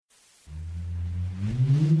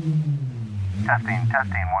Testing, 1,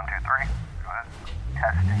 2, 3.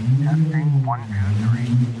 Testing, 1, 2, 3.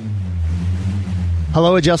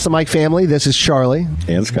 Hello, Adjust the Mic family. This is Charlie.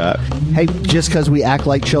 And Scott. Hey, just because we act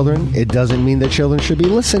like children, it doesn't mean that children should be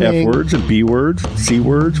listening. F words and B words, C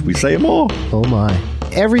words, we say them all. Oh my.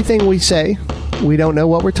 Everything we say, we don't know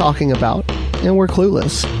what we're talking about, and we're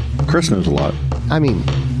clueless. Chris knows a lot. I mean,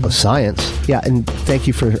 of science. Yeah, and thank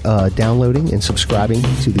you for downloading and subscribing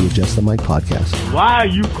to the Adjust the Mic podcast. Why are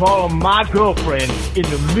you calling my girlfriend in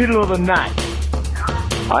the middle of the night?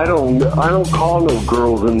 I don't call no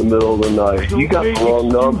girls in the middle of the night. You got the wrong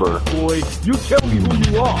number. Boy, you tell me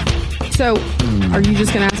who you are. So, are you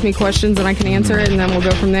just going to ask me questions and I can answer it and then we'll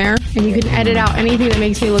go from there? And you can edit out anything that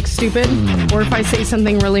makes me look stupid, or if I say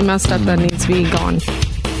something really messed up that needs to be gone.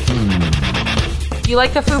 You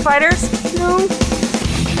like the Foo Fighters? No.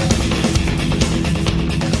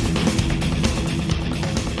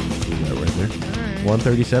 Right there.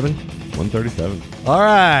 137? 137. All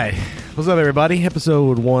right. What's up, everybody?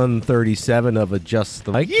 Episode 137 of Adjust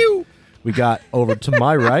the Mic. We got over to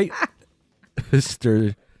my right,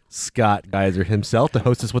 Mr. Scott Geiser himself, the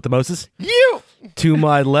hostess with the mostest. To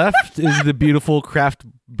my left is the beautiful craft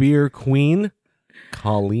beer queen,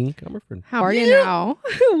 Colleen Comerford. How are you now?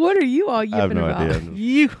 What are you all yipping about? I have no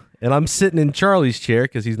idea. And I'm sitting in Charlie's chair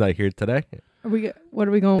because he's not here today. What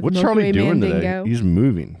are we going? What's Milky Charlie Way doing Mandingo? today? He's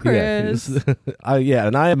moving. Chris. Yeah,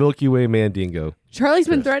 and I am Milky Way Mandingo. Charlie's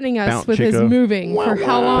been threatening us Bounce with his Chico. moving for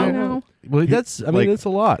how long now? Well, that's a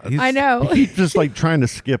lot. I know. He's just like trying to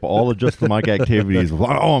skip all of Just the Mic activities. Oh,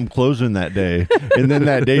 I'm closing that day. And then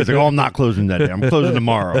that day he's like, oh, I'm not closing that day. I'm closing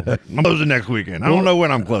tomorrow. I'm closing next weekend. I don't know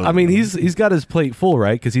when I'm closing. I mean, he's got his plate full,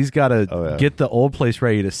 right? Because he's got to get the old place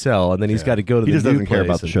ready to sell, and then he's got to go to the new place. He just doesn't care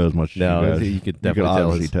about the show as much as you guys. You could definitely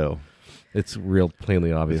obviously tell. It's real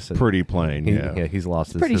plainly obvious. It's pretty plain, yeah. He's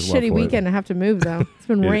lost his Pretty his love shitty for weekend to have to move, though. It's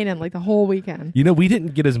been raining like the whole weekend. You know, we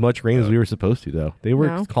didn't get as much rain as we were supposed to, though. They were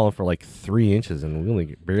No. calling for like 3 inches, and we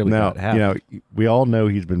only barely got half. You know, we all know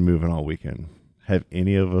he's been moving all weekend. Have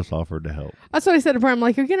any of us offered to help? That's what I said to Brent. I'm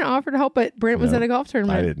like, you're going to offer to help, but Brent was No, at a golf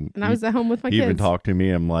tournament. I didn't. And I was at home with my He kids. even talked to me.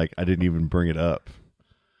 I'm like, I didn't even bring it up.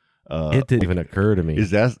 It didn't even occur to me.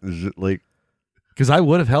 Is it like... Because I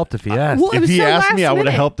would have helped if he asked. Well, it if was he so asked me, last I would have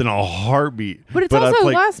minute. helped in a heartbeat. But it's I also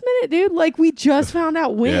played- last minute, dude. Like, we just found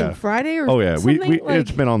out when. Friday or something?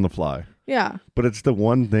 It's been on the fly. Yeah. But it's the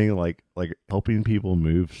one thing, like helping people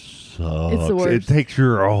move sucks. It's the worst. It takes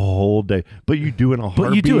your whole day. But you do it in a heartbeat.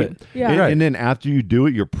 But you do it. Yeah. And, Right. and then after you do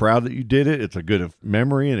it, you're proud that you did it. It's a good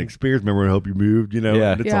memory and experience. Remember, I hope you moved, you know?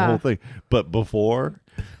 Yeah. And it's a whole thing. But before,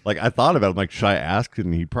 like, I thought about it. I'm like, should I ask?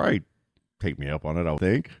 And he'd probably take me up on it, I would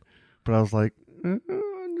think. But I was like, I'm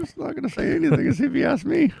just not going to say anything as if he asked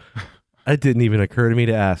me. It didn't even occur to me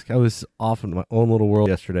to ask. I was off in my own little world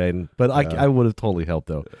yesterday, but I would have totally helped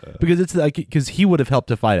though, because it's like because he would have helped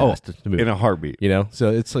if I asked to move In a heartbeat. You know, so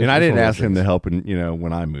it's like, And I it's didn't one of ask those him to things. help, and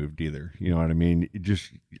when I moved either. You know what I mean?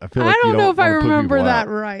 I feel like I don't you know if I wanna put remember people that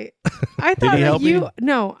out. right. I thought he that help you. you?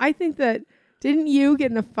 No, I think that. Didn't you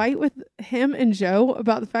get in a fight with him and Joe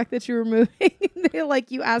about the fact that you were moving?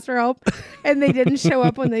 You asked for help, and they didn't show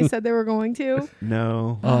up when they said they were going to.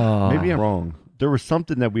 No, maybe I'm wrong. There was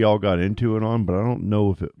something that we all got into it on, but I don't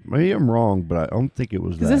know if it. Maybe I'm wrong, but I don't think it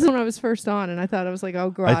was that. Because this is when I was first on, and I thought I was like,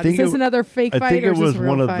 "Oh God, is this it- another fake fight?" I think or it is this was a real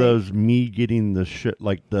one of fight? those me getting the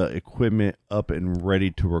the equipment up and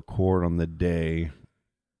ready to record on the day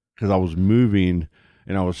because I was moving.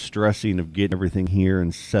 And I was stressing of getting everything here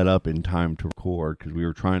and set up in time to record because we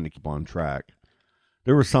were trying to keep on track.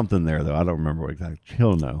 There was something there, though. I don't remember what exactly.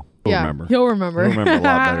 He'll know. He'll remember. He'll remember. He'll remember a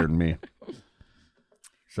lot better than me.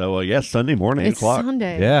 So, Sunday morning, 8 It's o'clock.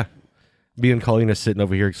 Sunday. Yeah, me and Colleen are sitting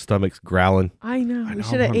over here, stomachs growling. I know. I We know,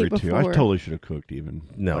 should I'm have ate hungry, too. before. I totally should have cooked even.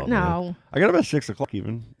 No, No. I got about 6 o'clock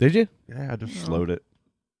even. Did you? Yeah, I just slowed it.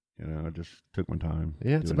 I just took my time.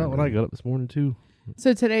 Yeah, it's doing about when I everything. got up this morning too.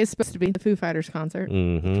 So today is supposed to be the Foo Fighters concert,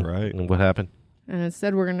 Mm-hmm. That's right. And what happened? and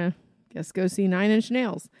instead we're gonna go see Nine Inch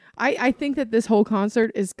Nails. I think that this whole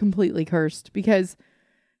concert is completely cursed because,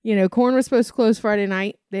 Korn was supposed to close Friday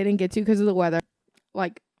night. They didn't get to because of the weather.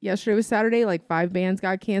 Like yesterday was Saturday. Like 5 bands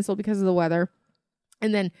got canceled because of the weather,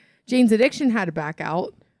 and then Jane's Addiction had to back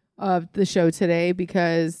out of the show today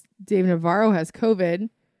because Dave Navarro has COVID,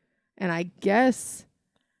 and I guess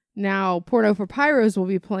now Porno for Pyros will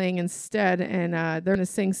be playing instead, and they're going to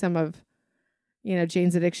sing some of,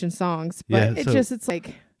 Jane's Addiction songs. But Yeah, it's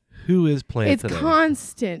like Who is playing it's today?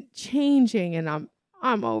 constant changing, and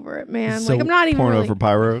I'm over it, man. So I'm not even Porno really, for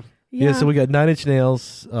Pyro. Yeah, so we got 9 Inch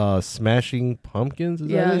Nails, Smashing Pumpkins. Is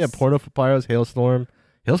that it? Yeah, Yes. Porno for Pyros, Hailstorm.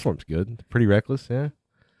 Hailstorm's good. Pretty Reckless, yeah.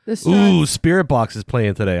 the Struts, Ooh, Spirit Box is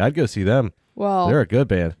playing today. I'd go see them. well, They're a good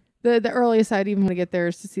band. The earliest I'd even want to get there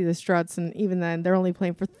is to see the Struts, and even then, they're only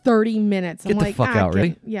playing for 30 minutes. Get I'm the like, fuck out,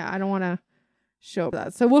 really? Yeah, I don't want to show up for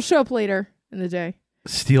that. So we'll show up later in the day.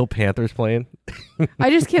 Steel Panthers playing. I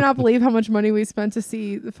just cannot believe how much money we spent to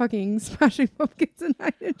see the fucking Smashing Pumpkins and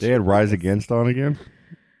 9 Inch. They had Rise Against on again,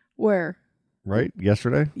 Where? right?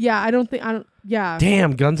 Yesterday. Yeah, I don't. Yeah.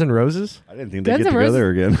 Damn, Guns N' Roses. I didn't think they'd Guns get N' together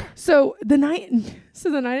again. So the 9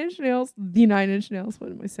 Inch Nails,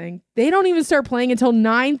 what am I saying? They don't even start playing until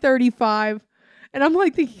 9:35, and I'm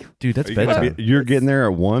like, Dude, that's Are you gonna bedtime. you're getting there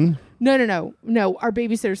at 1? no. Our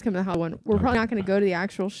babysitter's coming to the house one. We're probably not going to go to the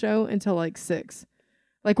actual show until like 6.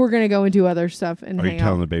 Like we're going to go and do other stuff and Are you hang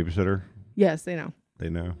telling out. the babysitter? Yes, they know. They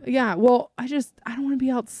know. Yeah, well, I don't want to be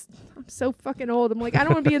out. I'm so fucking old. I'm like, I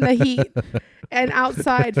don't want to be in the heat and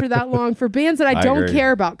outside for that long for bands that I don't agree.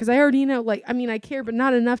 care about. Because I already know, like, I mean, I care, but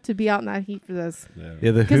not enough to be out in that heat for this.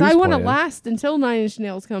 Yeah, the Because Who's I want to playing. last until 9 Inch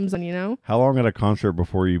Nails comes on, you know? How long at a concert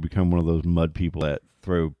before you become one of those mud people that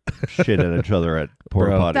throw shit at each other at porta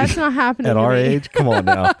Bro. potties? That's not happening At to our me. age, come on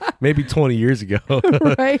now. Maybe 20 years ago.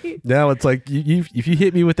 Right? Now it's like if you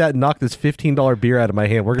hit me with that and knock this $15 beer out of my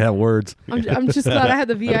hand, we're gonna have words. I'm just glad I had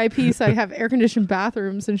the VIP so I have air conditioned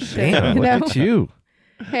bathrooms and shit. Damn, you look know? at you.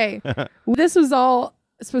 Hey, this was all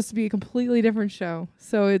supposed to be a completely different show.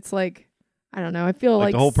 So it's like, I don't know. I feel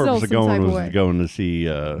like the whole purpose still of some type going of was way. going to see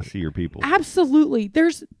your people. Absolutely.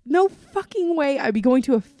 There's no fucking way I'd be going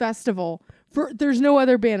to a festival there's no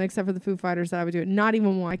other band except for the Foo Fighters that I would do it. Not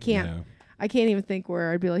even one. I can't even think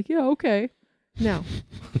where I'd be like, yeah, okay. No.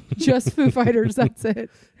 Just Foo Fighters, that's it.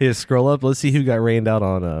 Hey, scroll up. Let's see who got rained out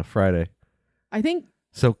on Friday. I think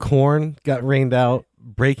So Korn got rained out.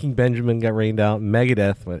 Breaking Benjamin got rained out.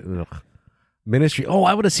 Megadeth. Ugh. Ministry. Oh,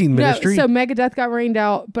 I would have seen Ministry. No, so Megadeth got rained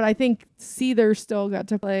out, but I think Seether still got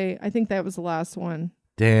to play. I think that was the last one.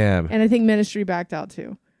 Damn. And I think Ministry backed out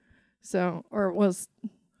too. So, or it was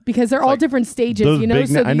because they're all different stages, Those you know. big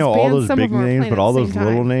So I these know all bands, those some big of them are names, playing but at all the those same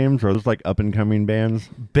little time. names are those like up and coming bands.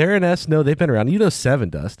 Baroness, no, they've been around. You know Seven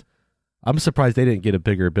Dust. I'm surprised they didn't get a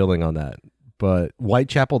bigger billing on that. But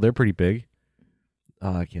Whitechapel, they're pretty big.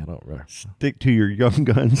 I don't remember. Stick to your young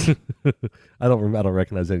guns. I don't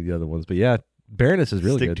recognize any of the other ones. But yeah, Baroness is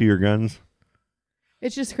really Stick good. to your guns.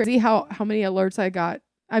 It's just crazy how many alerts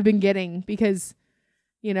I've been getting because,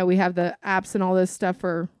 you know, we have the apps and all this stuff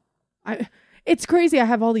it's crazy. I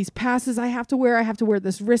have all these passes I have to wear. I have to wear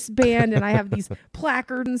this wristband and I have these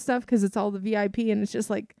placards and stuff because it's all the VIP. And it's just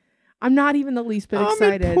like, I'm not even the least bit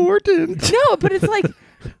excited. Important. No, but it's like,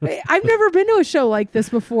 I've never been to a show like this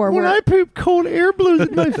before. When where I poop, cold air blows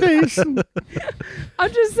in my face. I'm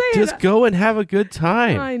just saying. Just go and have a good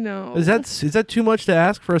time. I know. Is that too much to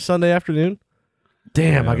ask for a Sunday afternoon?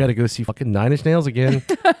 Damn, I got to go see fucking Nine Inch Nails again.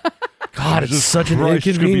 God, it's such an Christ,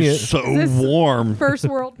 it's gonna be inconvenience. so Is this warm. first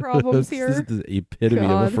world problems This here? is the epitome of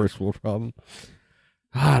God. a first world problem.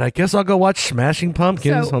 God, I guess I'll go watch Smashing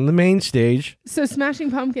Pumpkins So- on the main stage. So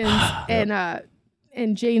Smashing Pumpkins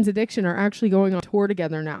and Jane's Addiction are actually going on tour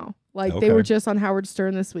together now. Like they Okay. were just on Howard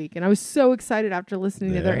Stern this week, and I was so excited after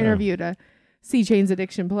listening to their Yeah. interview to see Jane's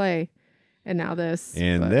Addiction play, and now this.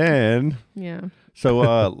 And But, then, yeah,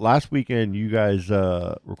 so last weekend you guys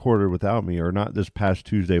recorded without me, or not this past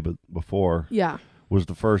Tuesday, but before, yeah, was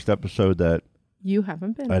the first episode that you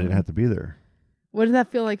haven't been. I didn't have to be there. What did that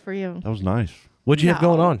feel like for you? That was nice. What'd you have No.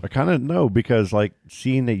 going on? I kind of know because like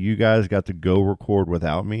seeing that you guys got to go record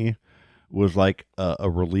without me was like a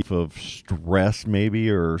relief of stress maybe,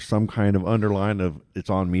 or some kind of underline of it's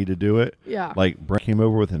on me to do it. Yeah, Like Brent came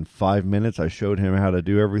over within 5 minutes. I showed him how to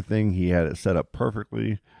do everything. He had it set up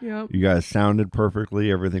perfectly. yeah. You guys sounded perfectly.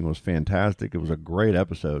 Everything was fantastic. It was a great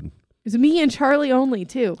episode. It's me and Charlie only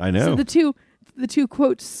too. I know. So the two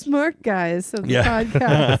quote smart guys of the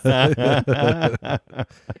podcast.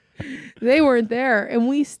 They weren't there, and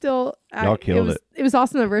we still Y'all killed it. It was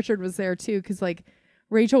awesome that Richard was there too, because like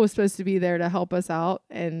Rachel was supposed to be there to help us out,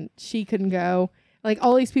 and she couldn't go. Like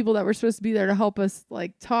all these people that were supposed to be there to help us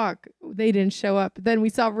like talk, they didn't show up. But then we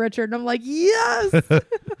saw Richard, and I'm like, yes.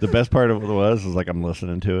 The best part of it was like I'm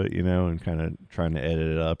listening to it, you know, and kind of trying to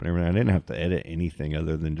edit it up and everything. I didn't have to edit anything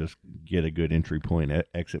other than just get a good entry point,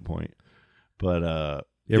 exit point. But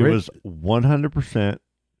Yeah, it Rich- was 100%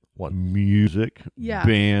 music, Yeah.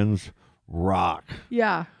 bands, rock.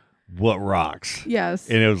 Yeah. What rocks? Yes.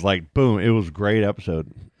 And it was like, boom, it was a great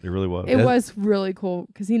episode. It really was. It was really cool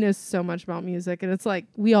because he knows so much about music, and it's like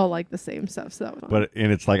we all like the same stuff. So that was fun.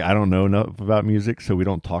 And it's like I don't know enough about music, so we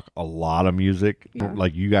don't talk a lot of music. Yeah.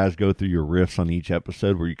 Like you guys go through your riffs on each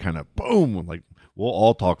episode where you kind of boom, like we'll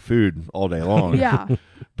all talk food all day long. yeah,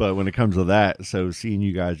 But when it comes to that, so seeing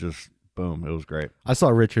you guys just boom, it was great. I saw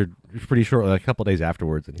Richard pretty shortly, a couple days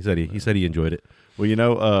afterwards, and he said he enjoyed it.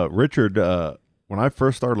 Well, Richard, when I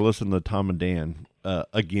first started listening to Tom and Dan,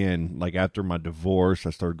 again, like after my divorce, I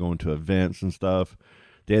started going to events and stuff.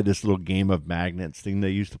 They had this little game of magnets thing they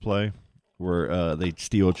used to play where they'd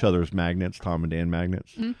steal each other's magnets, Tom and Dan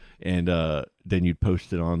magnets, and then you'd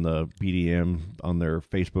post it on the BDM on their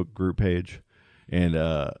Facebook group page. And,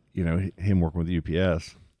 him working with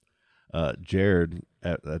UPS, Jared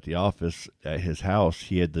at the office at his house,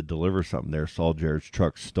 he had to deliver something there, saw Jared's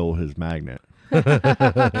truck, stole his magnet.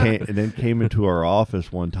 And then came into our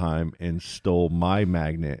office one time and stole my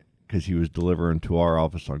magnet because he was delivering to our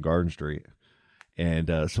office on Garden Street.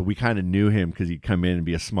 And so we kind of knew him because he'd come in and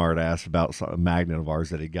be a smart ass about a magnet of ours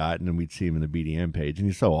that he got, and then we'd see him in the BDM page, and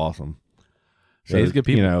he's so awesome. So, he's good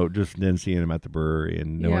people. Just then seeing him at the brewery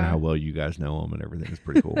and knowing how well you guys know him and everything is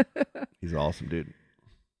pretty cool. He's an awesome dude.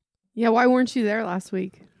 Yeah, why weren't you there last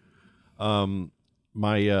week? My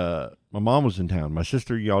mom was in town. My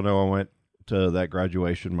sister, y'all know I went to that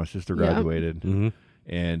graduation. My sister graduated. Mm-hmm.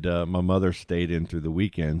 And my mother stayed in through the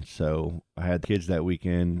weekend, so I had kids that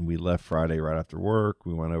weekend. We left Friday right after work.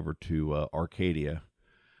 We went over to Arcadia,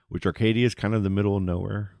 which Arcadia is kind of the middle of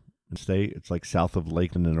nowhere in the state. It's like south of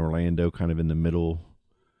Lakeland and Orlando, kind of in the middle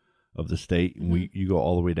of the state. And you go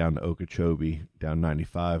all the way down to Okeechobee, down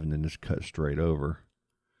 95, and then just cut straight over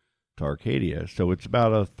to Arcadia. So it's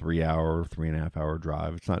about a 3.5 hour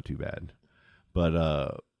drive. It's not too bad,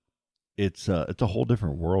 but it's a whole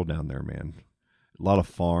different world down there, man. A lot of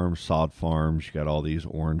farms, sod farms. You got all these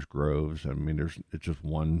orange groves. I mean, it's just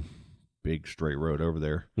one big straight road over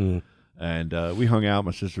there. Mm. And we hung out.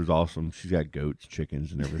 My sister's awesome. She's got goats,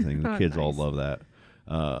 chickens, and everything. The kids all nice. love that.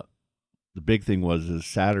 The big thing is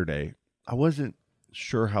Saturday. I wasn't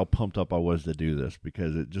sure how pumped up I was to do this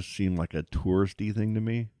because it just seemed like a touristy thing to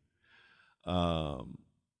me. My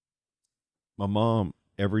mom,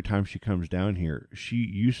 every time she comes down here, she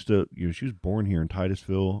used to, she was born here in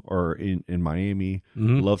Titusville or in Miami,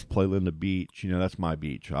 loves Playland Beach. That's my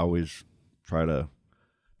beach. I always try to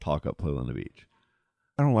talk up Playland Beach.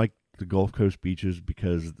 I don't like the Gulf Coast beaches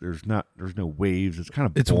because there's no waves. It's kind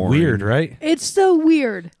of It's boring. weird, right? It's so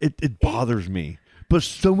weird. It bothers me. But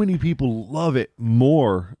so many people love it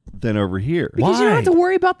more than over here. Because you don't have Why? to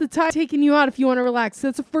worry about the tide taking you out if you want to relax.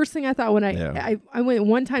 That's the first thing I thought when Yeah. I went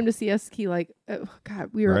one time to see ski. Like, oh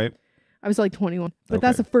God, we were. Right? I was like 21, but Okay.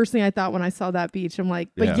 that's the first thing I thought when I saw that beach. I'm like,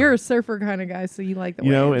 but Yeah. you're a surfer kind of guy, so you like the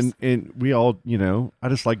waves. And we all, I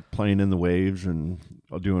just like playing in the waves and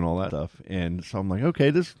doing all that stuff. And so I'm like,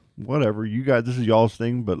 okay, whatever. You guys, this is y'all's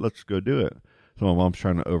thing, but let's go do it. So my mom's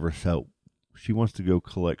trying to oversell. She wants to go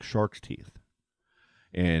collect shark's teeth.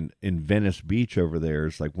 And in Venice Beach over there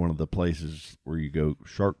is like one of the places where you go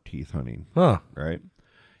shark teeth hunting. Huh. Right.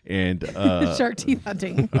 And Shark teeth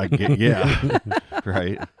hunting. I get, yeah.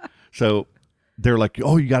 Right. So they're like,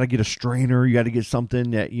 oh, you got to get a strainer. You got to get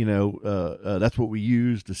something that, that's what we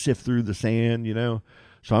use to sift through the sand,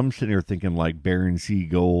 So I'm sitting here thinking like Bering Sea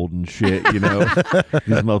gold and shit, These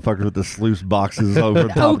motherfuckers with the sluice boxes over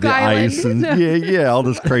top Oak of the Island. ice and all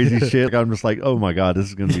this crazy shit. I'm just like, oh my God, this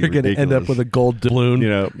is going to be You're going to ridiculous. end up with a gold doubloon.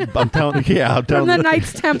 I'm telling From the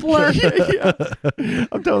Knights Templar.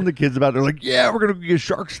 I'm telling the kids about it. They're like, yeah, we're going to get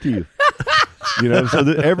shark's teeth.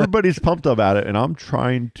 So everybody's pumped about it, and I'm just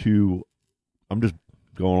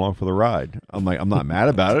going along for the ride. I'm like, I'm not mad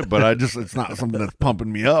about it, but it's not something that's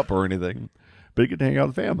pumping me up or anything. But you get to hang out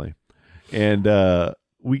with the family. And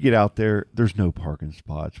we get out there. There's no parking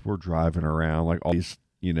spots. We're driving around like all these,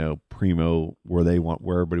 primo where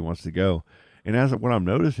everybody wants to go. And what I'm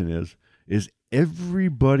noticing is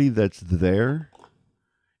everybody that's there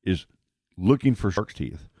is looking for shark's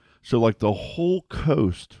teeth. So like the whole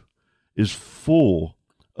coast is full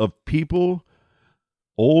of people,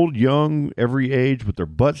 old, young, every age, with their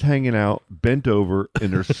butts hanging out, bent over,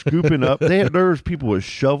 and they're scooping up. There's people with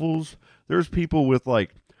shovels. There's people with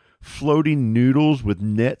like floating noodles with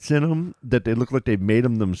nets in them that they look like they made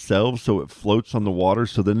them themselves, so it floats on the water.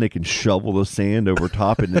 So then they can shovel the sand over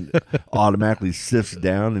top, and then automatically sifts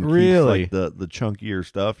down and Really? keeps like the chunkier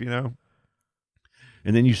stuff, And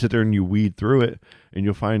then you sit there and you weed through it, and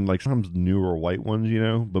you'll find like sometimes newer white ones,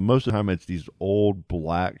 but most of the time it's these old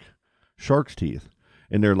black shark's teeth.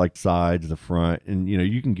 And they're like sides, the front, and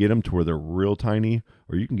you can get them to where they're real tiny,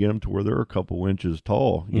 or you can get them to where they're a couple inches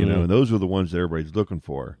tall, and those are the ones that everybody's looking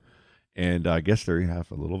for. And I guess they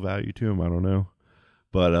have a little value to them. I don't know,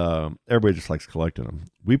 but everybody just likes collecting them.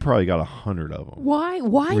 We probably got 100 of them. Why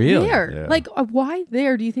Really? there? Yeah. Like, why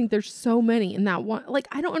there? Do you think there's so many in that one? Like,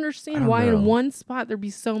 I don't understand I don't why know. in one spot there'd be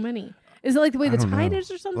so many. Is it like the way I the don't tide know.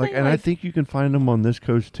 is or something? Like, and I think you can find them on this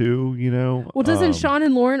coast too. You know. Well, doesn't Sean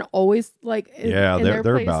and Lauren always like? Yeah, in they're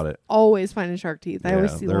their place, about it. Always finding shark teeth. I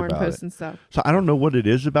always Yeah, see they're Lauren about posting it. stuff. So I don't know what it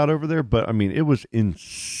is about over there, but I mean, it was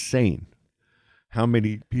insane how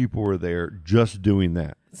many people were there just doing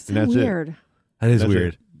that. It's And so that's weird. That is That's it.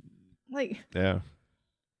 weird. Like, Yeah.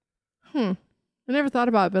 I never thought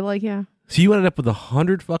about it, but like, yeah. So you ended up with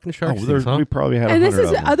 100 fucking shark teeth, huh? We probably had. And this 100 is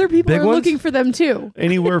of them. other people Big are ones? looking for them too.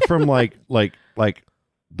 Anywhere from like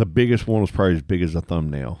the biggest one was probably as big as a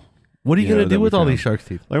thumbnail. What are you Yeah, going to that do we with all found. these shark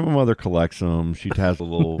teeth? Like my mother collects them. She has a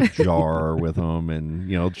little jar with them, and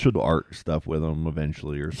she'll do art stuff with them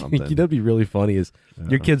eventually or something. You know, what'd be really funny is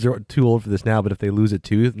your kids are too old for this now, but if they lose a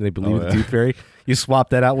tooth and they believe the tooth fairy, you swap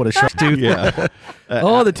that out with a shark tooth. Yeah.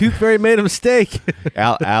 Oh, the tooth fairy made a mistake.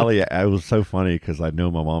 Allie, it was so funny because I know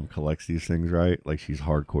my mom collects these things, right? Like she's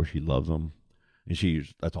hardcore. She loves them. And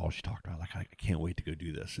that's all she talked about. Like, I can't wait to go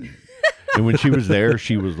do this. And when she was there,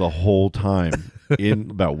 she was the whole time in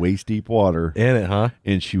about waist deep water. In it, huh?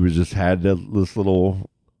 And she was just had this little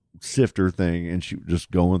sifter thing, and she was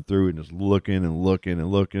just going through and just looking and looking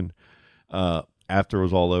and looking. After it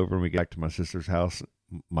was all over and we got back to my sister's house,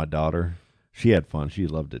 my daughter, she had fun. She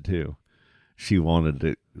loved it too. She wanted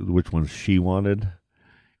it, which ones she wanted.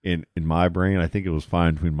 In my brain, I think it was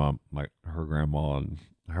fine between her grandma and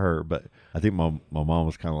her, but I think my mom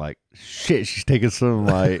was kind of like, shit, she's taking some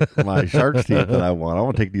of my shark's teeth that I want. I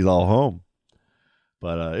want to take these all home.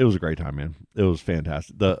 But it was a great time, man. It was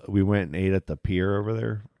fantastic. We went and ate at the pier over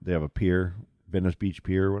there. They have a pier, Venice Beach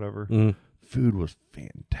Pier or whatever. Mm. Food was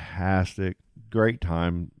fantastic. Great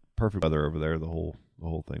time. Perfect weather over there. The whole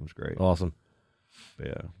thing was great. Awesome. But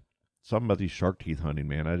yeah. Something about these shark teeth hunting,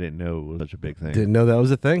 man. I didn't know it was such a big thing. Didn't know that was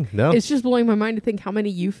a thing. No. It's just blowing my mind to think how many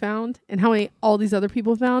you found and how many all these other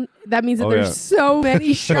people found. That means that Oh, there's yeah. so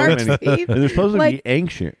many shark many. teeth. And they're supposed to Like- be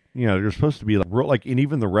ancient. They're supposed to be like real, like, and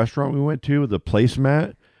even the restaurant we went to, the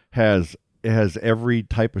placemat has every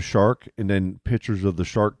type of shark and then pictures of the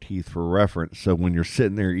shark teeth for reference. So when you're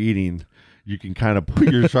sitting there eating, you can kind of put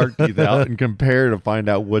your shark teeth out and compare to find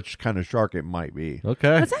out which kind of shark it might be. Okay.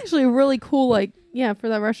 That's actually really cool. Like, yeah, for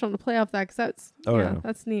that restaurant to play off that, because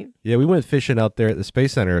that's neat. Yeah, we went fishing out there at the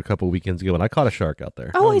Space Center a couple of weekends ago, and I caught a shark out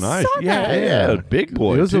there. Oh, I nice. saw that. Yeah, big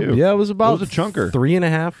boy it was too. it was about It was a chunker.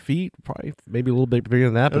 3.5 feet, probably maybe a little bit bigger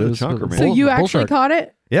than that. It But was a chunker, man. So you bull actually shark. caught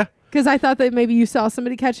it? Yeah. Because I thought that maybe you saw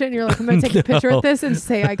somebody catch it and you're like, I'm going to take a picture of this and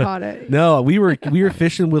say I caught it. No, we were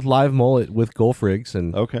fishing with live mullet with Gulf rigs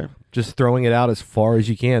and Okay. just throwing it out as far as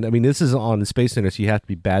you can. I mean, this is on the Space Center, so you have to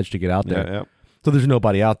be badged to get out there. Yeah. So there's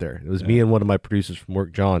nobody out there. It was me and one of my producers from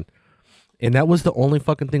work, John. And that was the only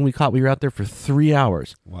fucking thing we caught. We were out there for 3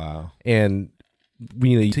 hours. Wow. And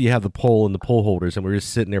you have the pole and the pole holders, and we're just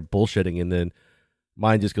sitting there bullshitting, and then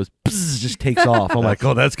mine just goes, just takes off. I'm like,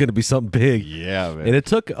 oh, that's going to be something big. Yeah, man. And it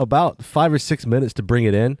took about 5 or 6 minutes to bring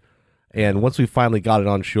it in. And once we finally got it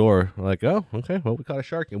on shore, we're like, oh, okay, well, we caught a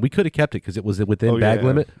shark. And we could have kept it because it was within bag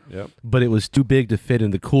limit, Yep. but it was too big to fit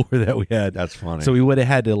in the cooler that we had. That's funny. So we would have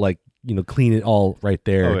had to, clean it all right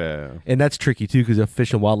there. Oh, yeah. And that's tricky, too, because if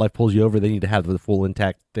Fish and Wildlife pulls you over, they need to have the full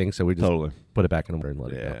intact thing. So we just Totally. put it back in the water and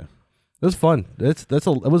let it go. Yeah. It was fun. It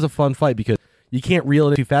was a fun fight because you can't reel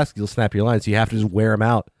it in too fast because you'll snap your line, so you have to just wear them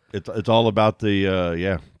out. It's all about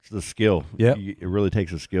the it's the skill. Yep. It really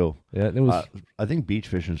takes a skill. Yeah, it was. I think beach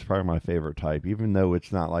fishing is probably my favorite type, even though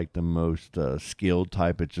it's not like the most skilled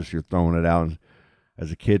type. It's just you're throwing it out. And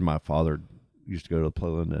as a kid, my father used to go to the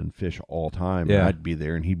playland and fish all the time. Yeah. And I'd be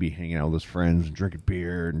there, and he'd be hanging out with his friends and drinking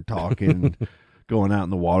beer and talking. Going out in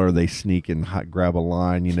the water, they sneak and grab a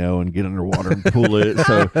line, and get underwater and pull it.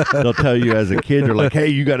 So they'll tell you as a kid, they're like, hey,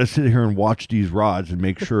 you got to sit here and watch these rods and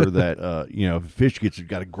make sure that, if a fish gets it, you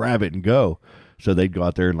got to grab it and go. So they'd go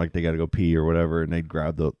out there and they got to go pee or whatever, and they'd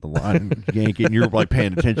grab the line and yank it. And you're like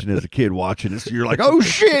paying attention as a kid watching it. So you're like, oh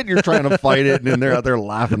shit, you're trying to fight it. And then they're out there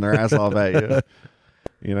laughing their ass off at you.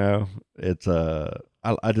 It's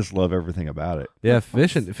I just love everything about it. Yeah,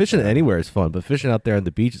 fishing anywhere is fun, but fishing out there on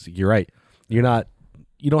the beach, you're right. You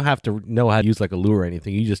don't have to know how to use a lure or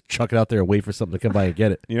anything. You just chuck it out there and wait for something to come by and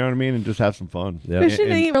get it. You know what I mean? And just have some fun. Yeah. Fishing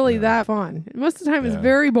And- ain't really that fun. Most of the time, it's Yeah.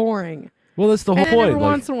 very boring. Well, that's the whole And then point. every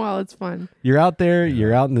once in a while, it's fun. You're out there,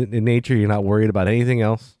 you're out in nature, you're not worried about anything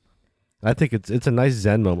else. I think it's a nice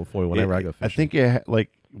zen moment for me whenever I go fishing. I think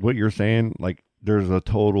what you're saying, there's a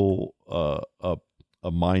total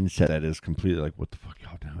a mindset that is completely what the fuck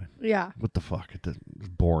y'all doing? Yeah. What the fuck? It's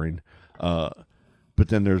boring. But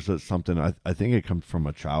then there's something, I think it comes from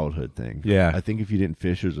a childhood thing. Yeah. I think if you didn't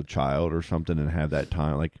fish as a child or something and have that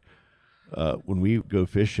time, when we go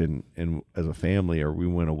fishing and as a family or we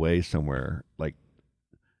went away somewhere,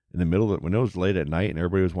 in the middle of it, when it was late at night and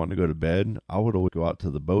everybody was wanting to go to bed, I would always go out to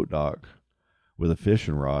the boat dock with a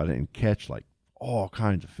fishing rod and catch like all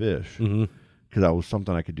kinds of fish because that was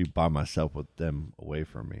something I could do by myself with them away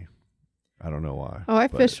from me. I don't know why. Oh, I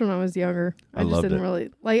fished when I was younger. I just didn't really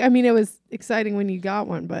like. I mean, it was exciting when you got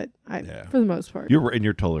one, but for the most part,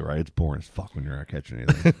 you're totally right. It's boring as fuck when you're not catching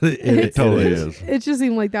anything. it totally is. It just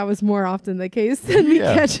seemed like that was more often the case than me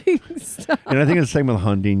catching stuff. And I think it's the same with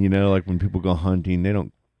hunting. You know, like when people go hunting, they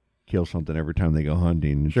don't kill something every time they go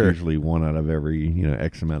hunting. It's usually one out of every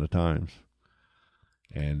X amount of times,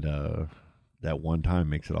 and that one time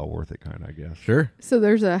makes it all worth it, kind of, I guess. Sure. So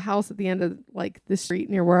there's a house at the end of like the street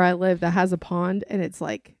near where I live that has a pond, and it's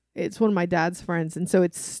one of my dad's friends, and so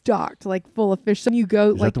it's stocked like full of fish. So you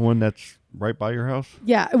go Is that the one that's right by your house?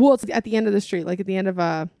 Yeah, well, it's at the end of the street, like at the end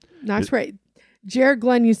of Knox Right. Jared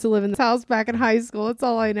Glenn used to live in this house back in high school. That's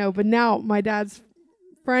all I know. But now my dad's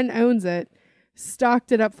friend owns it,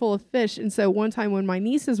 stocked it up full of fish, and so one time when my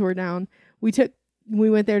nieces were down, we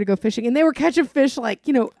went there to go fishing, and they were catching fish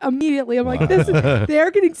immediately. I'm like,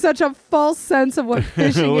 they're getting such a false sense of what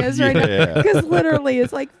fishing is right now, because literally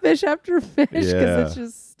it's like fish after fish because it's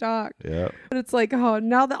just stocked. Yeah. But it's like, oh,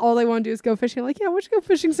 now that all they want to do is go fishing, I'm like, yeah, why don't you go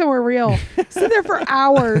fishing somewhere real? Sit there for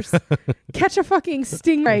hours, catch a fucking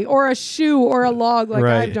stingray or a shoe or a log like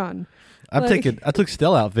I've done. I took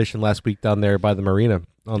Stella out fishing last week down there by the marina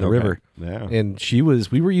on the river. Yeah. And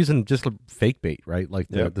we were using just a fake bait, right? Like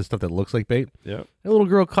the stuff that looks like bait. Yeah. A little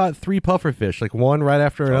girl caught 3 puffer fish, like one right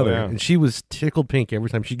after another. Yeah. And she was tickled pink every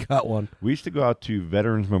time she got one. We used to go out to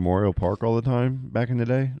Veterans Memorial Park all the time back in the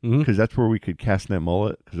day because that's where we could cast net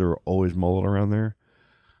mullet because there were always mullet around there.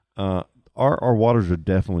 Our waters have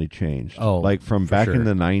definitely changed. Oh, like from back sure. in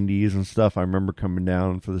the 90s and stuff. I remember coming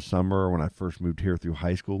down for the summer when I first moved here through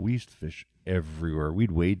high school. We used to fish everywhere.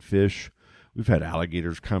 We'd wade fish. We've had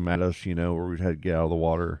alligators come at us, where we'd had to get out of the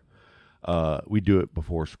water. We'd do it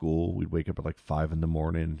before school. We'd wake up at like 5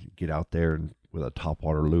 a.m, get out there and with a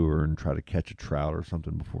topwater lure and try to catch a trout or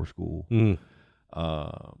something before school.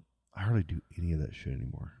 I hardly do any of that shit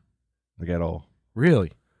anymore, like at all.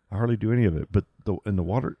 Really? I hardly do any of it, but in the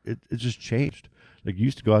water, it just changed. Like you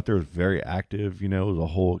used to go out there, it was very active, it was a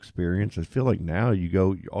whole experience. I feel like now you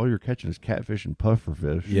go, all you're catching is catfish and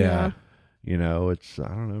pufferfish. Yeah. It's, I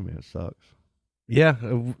don't know, man, it sucks. Yeah.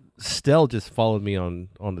 Stell just followed me on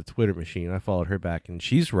the Twitter machine. I followed her back, and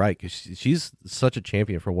she's right, because she's such a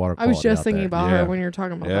champion for water quality. I was just thinking about Yeah. her when you were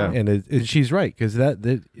talking about that. And she's right, because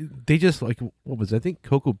they just, like, what was it? I think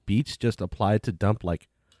Cocoa Beach just applied to dump, like,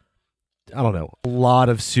 I don't know, a lot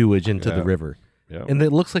of sewage into the river. Yeah. And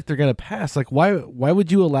it looks like they're going to pass. Like, why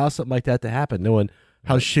would you allow something like that to happen, knowing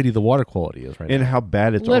how shitty the water quality is right now? And how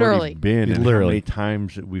bad it's already been. And how many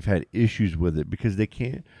times we've had issues with it because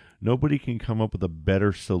nobody can come up with a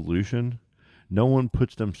better solution. No one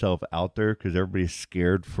puts themselves out there because everybody's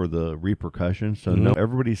scared for the repercussions. So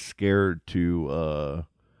everybody's scared to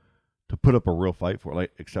put up a real fight for it,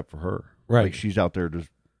 like, except for her. Right. Like she's out there just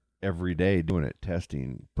every day doing it,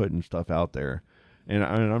 testing, putting stuff out there. And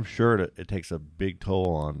I'm sure that it takes a big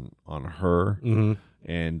toll on her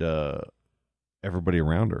and everybody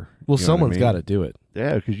around her. Well, someone's got to do it.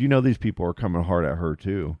 Yeah, because these people are coming hard at her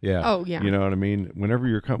too. Yeah. Oh yeah. You know what I mean? Whenever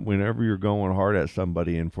you're going hard at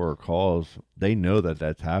somebody and for a cause, they know that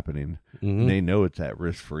that's happening. And they know it's at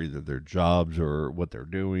risk for either their jobs or what they're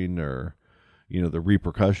doing or the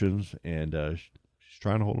repercussions. And she's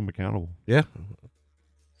trying to hold them accountable. Yeah.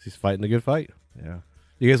 She's fighting a good fight. Yeah.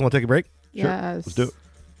 You guys want to take a break? Yes. Sure. Let's do it.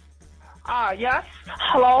 Yes.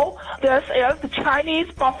 Hello. This is the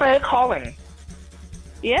Chinese buffet calling.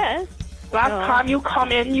 Yes. Last time you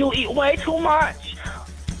come in, you eat way too much.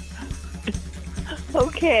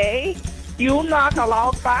 Okay. You're not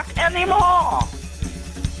allowed back anymore.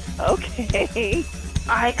 Okay.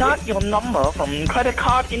 I got your number from credit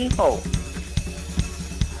card info.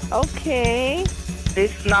 Okay.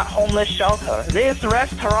 This is not homeless shelter. This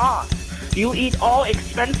restaurant. You eat all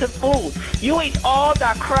expensive food. You eat all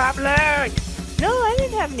that crab legs. No, I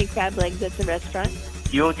didn't have any crab legs at the restaurant.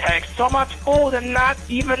 You take so much food and not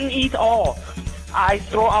even eat all. I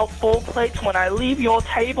throw out full plates when I leave your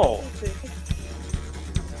table.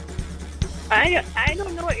 I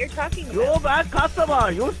don't know what you're talking about. You bad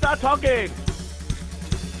customer, you start talking.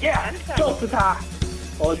 Yeah, 就是他。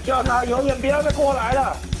我叫他永远不要再过来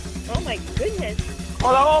了。 Oh my goodness.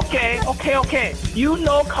 Oh, okay. You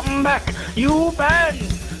come back. You bend.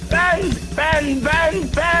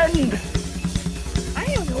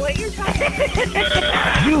 I don't know what you're talking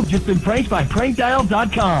about. You've just been pranked by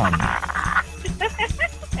prankdial.com.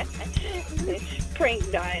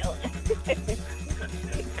 Prank dial.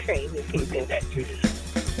 Crazy people.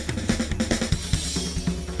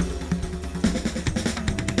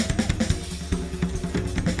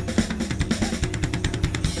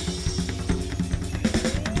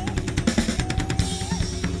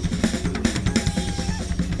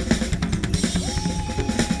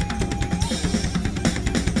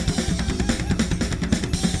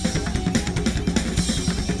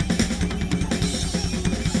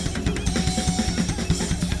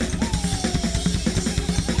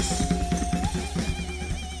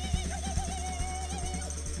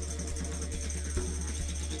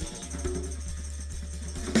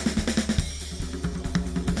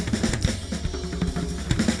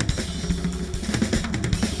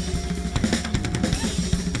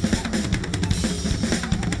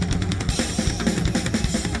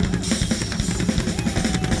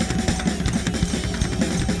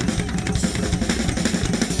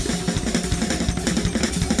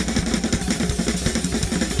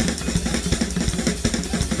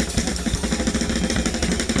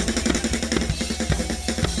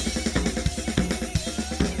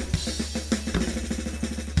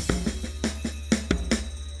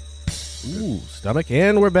 stomach,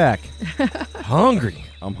 and we're back. Hungry.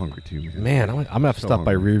 I'm hungry too. Man, I'm gonna have to So stop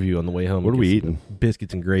by hungry. Rearview on the way home. What and are we get eating? some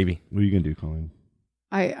biscuits and gravy. What are you gonna do, Colleen?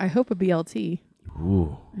 I hope a BLT.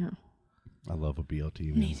 Ooh, I love a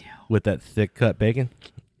BLT. Me too. with that thick cut bacon.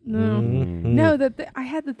 No. No, I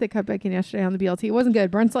had the thick cut bacon yesterday on the BLT. It wasn't good.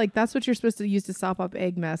 Brent's like, that's what you're supposed to use to sop up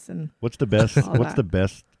egg mess. And What's the best? All What's that. the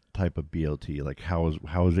best type of BLT? Like how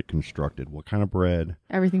is it constructed? What kind of bread?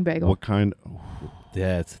 everything bagel. What kind?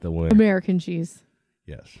 That's the one. American cheese.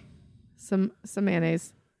 Yes. Some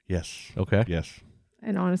mayonnaise. Yes. Okay. Yes.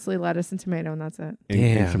 And honestly, lettuce and tomato, and that's it. And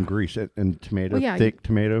Damn. some grease and tomato. Well, yeah, thick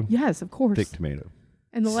tomato. Yes, of course. Thick tomato.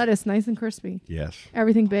 And the lettuce, nice and crispy. Yes.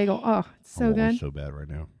 Everything bagel. Oh, it's so I want one good. so bad right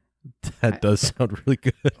now. That does sound really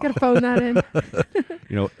good. Gotta phone that in.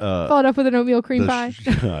 You know. Follow it up with an oatmeal cream pie.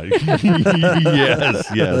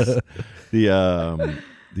 yes.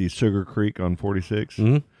 The Sugar Creek on 46.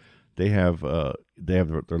 Mm-hmm. They have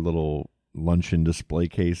their little luncheon display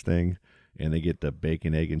case thing, and they get the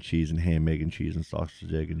bacon, egg, and cheese, and ham, egg, and cheese, and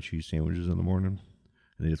sausage, egg, and cheese sandwiches in the morning,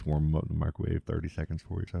 and they just warm them up in the microwave 30 seconds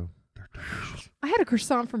for you. So they're delicious. I had a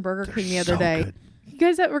croissant from Burger King the other so day. good. You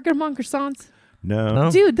guys ever get them on croissants? No,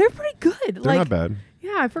 Dude, they're pretty good. they're not bad.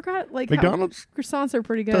 Yeah, I forgot. Like how McDonald's croissants are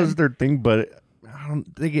pretty good. does their thing, but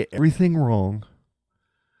they get everything wrong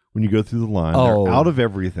when you go through the line. Oh. They're out of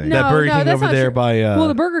everything. No, that Burger King that's over not there true. by well,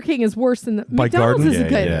 the Burger King is worse than the by McDonald's. Garden? Is Yeah,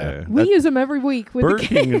 good. yeah. We use them every week with Burger the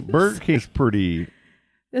King. kids. Burger King's pretty,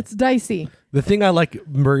 It's dicey. the thing I like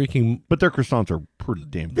Burger King, but their croissants are pretty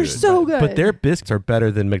damn good. They're so good. but their biscuits are better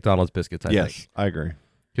than McDonald's biscuits. I yes, think I agree.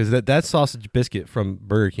 because that sausage biscuit from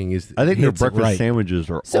Burger King is. I think their hits it breakfast right. sandwiches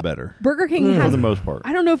are all better Burger King for has. the most part.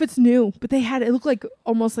 I don't know if it's new, but they had it looked like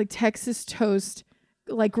almost like Texas toast,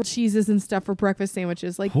 like grilled cheeses and stuff for breakfast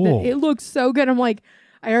sandwiches. Like Oh. it looked so good. I'm like,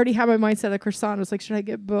 I already had my mindset of croissant. I was like, should I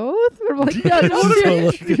get both? But I'm like, no, don't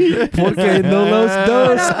do it. Porque no los I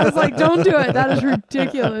dos. know. I was like, don't do it. That is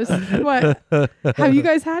ridiculous. What? Have you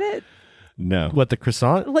guys had it? No, What, the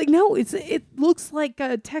croissant? Like, no, it looks like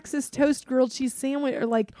a Texas toast grilled cheese sandwich or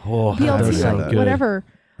like Oh, that does BLT, sound like good. whatever.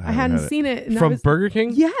 I haven't hadn't had it. seen it. And I From was, Burger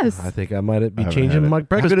King? Yes. I think I might be I haven't changing had it. my How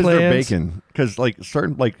breakfast good is their plans. bacon? Because like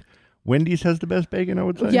certain like Wendy's has the best bacon. I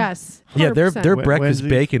would say. Yes. Yeah, their 100%. breakfast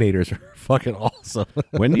Wednesdays? baconators are fucking awesome.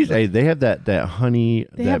 Wendy's. Hey, they have that honey,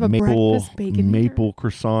 They that have a maple breakfast bacon maple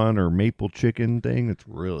croissant or maple chicken thing. It's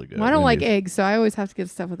really good. Well, I don't like Wendy's. eggs, so I always have to get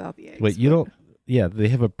stuff without the eggs. Wait, you but don't? Yeah, they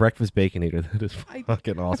have a breakfast baconator that is I-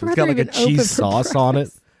 fucking I awesome. forgot It's got they're like a even open cheese for sauce on it.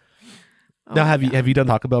 breakfast. Oh Now, my have God. you done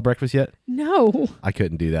Taco Bell breakfast yet? No. I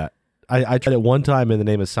couldn't do that. I tried it one time in the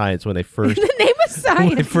name of science when they first the name of science.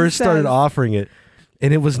 when they first started says. offering it,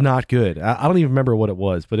 and it was not good. I don't even remember what it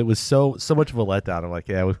was, but it was so much of a letdown. I'm like,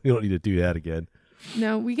 yeah, we don't need to do that again.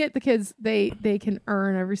 No, we get the kids. They can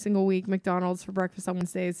earn every single week McDonald's for breakfast on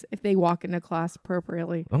Wednesdays if they walk into class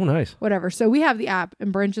appropriately. Oh, nice. Whatever. So we have the app,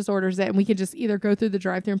 and Brent just orders it, and we can just either go through the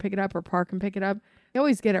drive-thru and pick it up, or park and pick it up. They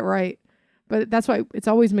always get it right, but that's why it's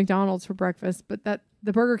always McDonald's for breakfast. But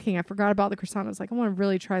the Burger King, I forgot about the croissant. I was like, I want to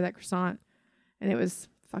really try that croissant, and it was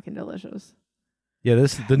fucking delicious. Yeah,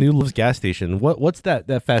 the new Love's gas station. What's that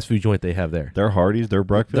fast food joint they have there? Their Hardee's, their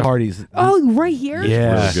breakfast. The Hardee's. Oh, right here.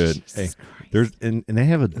 Yeah. really good. Jesus Hey, Christ. there's and they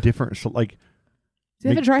have a different like. Do they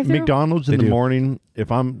have a drive-thru? McDonald's in They the do. morning.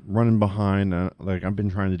 If I'm running behind, like I've been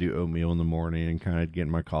trying to do oatmeal in the morning and kind of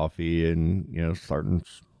getting my coffee and starting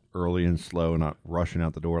early and slow and not rushing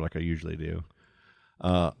out the door like I usually do.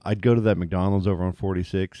 I'd go to that McDonald's over on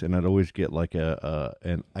 46 and I'd always get like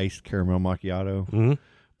an iced caramel macchiato, Mhm.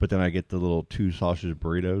 but then I get the little 2 sausage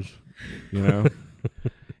burritos,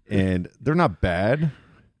 and they're not bad.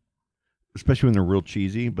 Especially when they're real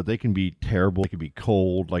cheesy, but they can be terrible. They can be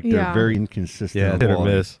cold. Like they're Yeah. very inconsistent. Yeah, of hit or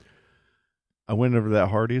quality. miss. I went over to that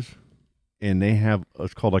Hardee's, and they have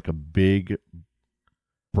it's called like a big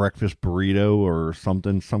breakfast burrito or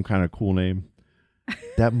something, some kind of cool name.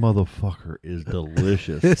 That motherfucker is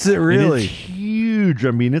delicious. Is it And really? it's huge.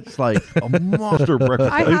 I mean, it's like a monster breakfast.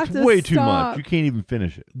 I have It's to way too stop. much. You can't even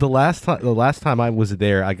finish it. The last time I was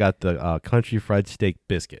there, I got the country fried steak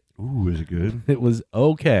biscuit. Ooh, is it good? It was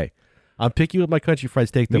okay. I'm picky with my country fried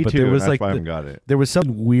steak though, Me but too. there was That's like why I haven't got it. there was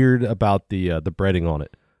something weird about the breading on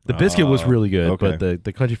it. The biscuit was really good, okay. but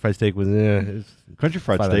the country fried steak was Country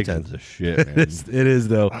fried 5 out of steak 10. is the shit, man. it is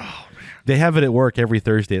though. They have it at work every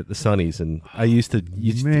Thursday at the Sunnies, and I used to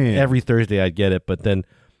Man. every Thursday I'd get it, but then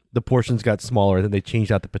the portions got smaller, and then they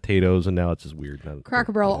changed out the potatoes, and now it's just weird.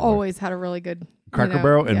 Cracker Barrel always had a really good Cracker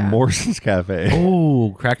Barrel and yeah. Morrison's Cafe.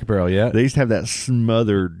 Oh, Cracker Barrel, yeah. They used to have that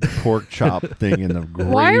smothered pork chop thing in the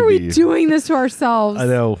gravy. Why are we doing this to ourselves? I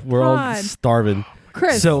know we're all God. starving.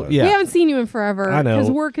 Chris, So, yeah. we haven't seen you in forever. I know.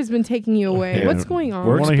 Because work has been taking you away. Yeah. What's going on? I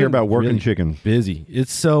want to hear about work really and chicken. busy.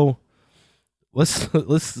 It's so. Let's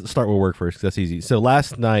start with work first. 'Cause that's easy. So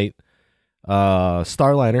last night,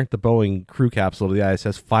 Starliner, the Boeing crew capsule to the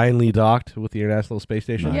ISS, finally docked with the International Space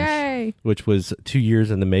Station. Yay. Which was 2 years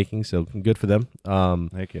in the making. So good for them.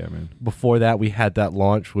 Heck yeah, man. Before that, we had that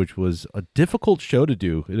launch, which was a difficult show to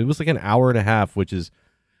do. It was like an hour and a half, which is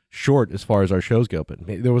short as far as our shows go. But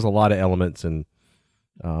there was a lot of elements, and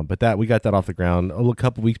but that we got that off the ground. A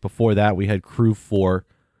couple weeks before that, we had Crew 4,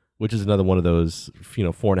 which is another one of those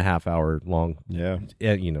 4.5 hour long,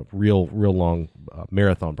 real long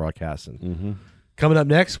marathon broadcasts. And coming up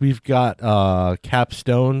next, we've got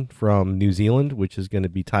Capstone from New Zealand, which is going to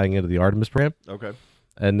be tying into the Artemis program. Okay.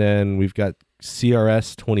 And then we've got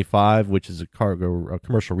CRS 25, which is a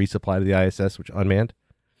commercial resupply to the ISS, which unmanned.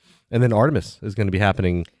 And then Artemis is going to be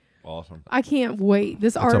happening. Awesome. I can't wait.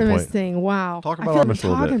 This some Artemis point. thing. Wow. Talk I about feel Artemis a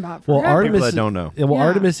little talking bit. about Well, forever. Artemis People that don't know. Well, Yeah.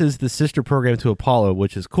 Artemis is the sister program to Apollo,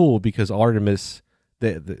 which is cool because Artemis,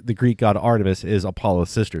 the Greek god Artemis, is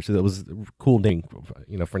Apollo's sister. So that was a cool name,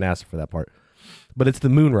 for NASA for that part. But it's the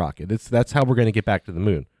moon rocket. That's how we're going to get back to the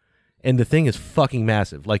moon. And the thing is fucking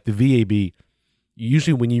massive. Like the VAB,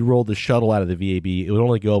 usually when you roll the shuttle out of the VAB, it would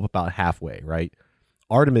only go up about halfway, right?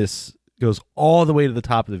 Artemis goes all the way to the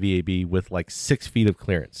top of the VAB with like 6 feet of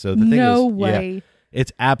clearance. So the thing No is, way. yeah,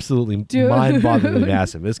 it's absolutely Dude. mind-bogglingly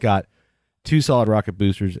massive. It's got 2 solid rocket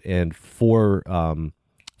boosters and 4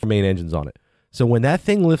 main engines on it. So when that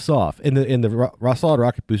thing lifts off, and the solid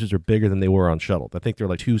rocket boosters are bigger than they were on shuttle. I think they're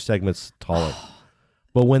like 2 segments taller.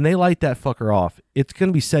 But when they light that fucker off, it's going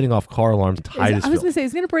to be setting off car alarms tight as I was hell. going to say,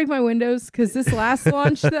 it's going to break my windows because this last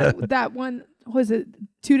launch, that one, was it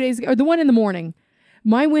 2 days ago? Or the one in the morning.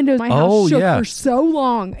 My windows, my house shook for so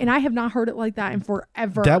long, and I have not heard it like that in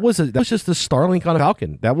forever. That was just the Starlink on a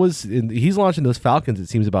Falcon. He's launching those Falcons, it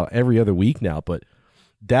seems, about every other week now. But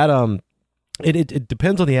that it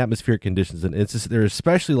depends on the atmospheric conditions, and they're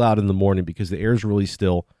especially loud in the morning because the air is really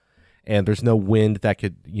still, and there's no wind that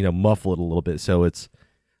could muffle it a little bit. So it's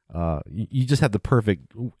you just have the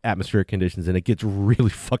perfect atmospheric conditions, and it gets really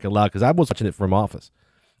fucking loud. Because I was watching it from office.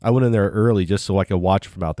 I went in there early just so I could watch it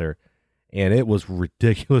from out there. And it was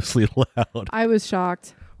ridiculously loud. I was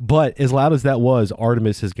shocked. But as loud as that was,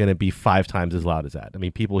 Artemis is going to be 5 times as loud as that. I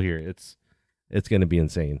mean, people here, it's going to be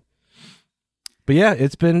insane. But yeah,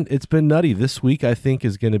 it's been nutty. This week, I think,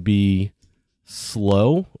 is going to be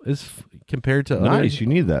slow as compared to Nice. You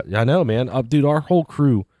need that. I know, man. Dude, our whole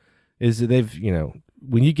crew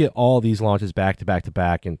when you get all these launches back to back to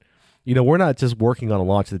back, and we're not just working on a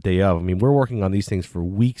launch the day of. I mean, we're working on these things for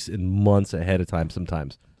weeks and months ahead of time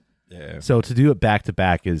sometimes. Yeah. So to do it back to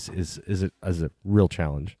back is a real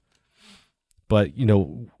challenge. But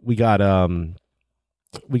we got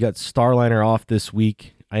Starliner off this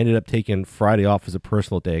week. I ended up taking Friday off as a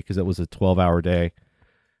personal day because it was a 12-hour day,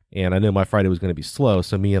 and I knew my Friday was going to be slow.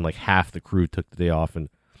 So me and like half the crew took the day off, and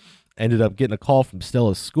ended up getting a call from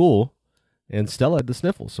Stella's school, and Stella had the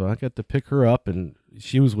sniffles, so I got to pick her up, and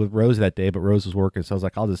she was with Rose that day, but Rose was working, so I was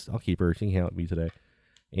like, I'll keep her. She can hang out with me today.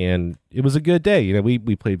 And it was a good day.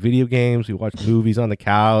 We played video games. We watched movies on the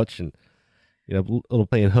couch, and a little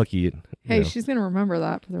playing hooky. And, Hey, she's going to remember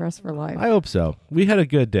that for the rest of her life. I hope so. We had a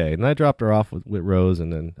good day, and I dropped her off with Rose,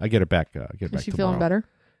 and then I get her back. Is she tomorrow. feeling better?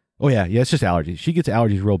 Oh yeah, it's just allergies. She gets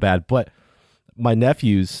allergies real bad. But my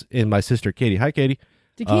nephews and my sister Katie. Hi, Katie.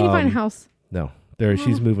 Did Katie find a house? No,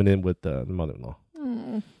 she's moving in with the mother-in-law.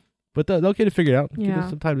 Mm. But they'll get it figured out. Yeah. Give us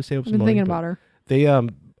some time to save up I've some been money. thinking but about her. They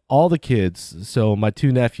all the kids, so my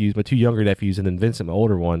 2 nephews, my 2 younger nephews, and then Vincent, my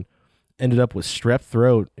older one, ended up with strep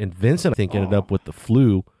throat, and Vincent, I think, ended up with the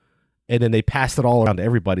flu, and then they passed it all around to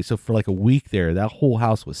everybody. So for like a week there, that whole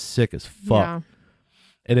house was sick as fuck. Yeah.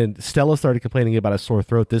 And then Stella started complaining about a sore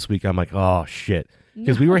throat this week. I'm like, oh shit,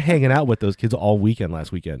 because we were hanging out with those kids all weekend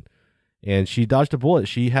last weekend, and she dodged a bullet.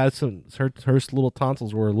 She had her little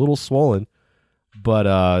tonsils were a little swollen,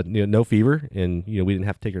 but no fever, and we didn't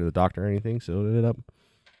have to take her to the doctor or anything, so it ended up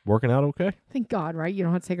working out okay. Thank God, right? You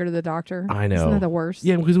don't have to take her to the doctor. I know. Isn't that the worst?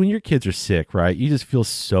 Yeah, because when your kids are sick, right, you just feel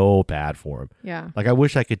so bad for them. Yeah. Like, I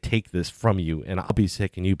wish I could take this from you and I'll be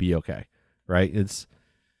sick and you be okay, right?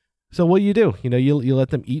 So what do? You let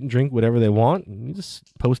them eat and drink whatever they want. And you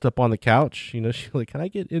just post up on the couch. She's like, can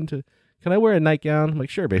I wear a nightgown? I'm like,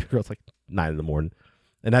 sure, baby girl. It's like 9 a.m.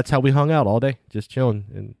 And that's how we hung out all day, just chilling,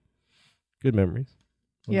 and good memories.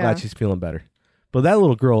 I'm glad she's feeling better. But that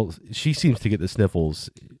little girl, she seems to get the sniffles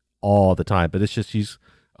all the time, but it's just she's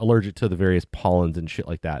allergic to the various pollens and shit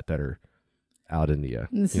like that are out in the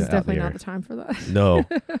This is definitely not the time for that. No.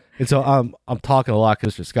 And so I'm talking a lot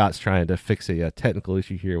because Mr. Scott's trying to fix a technical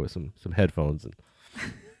issue here with some headphones, and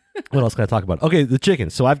What else can I talk about? Okay, the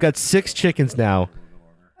chickens. So I've got 6 chickens now.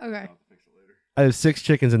 Okay. I have 6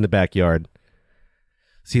 chickens in the backyard.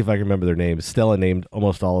 See if I can remember their names. Stella named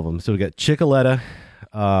almost all of them. So we got Chicoletta,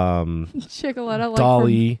 Chicoletta, like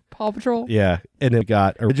Dolly, from Paw Patrol. yeah, and then we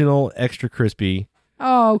got Original, Extra Crispy,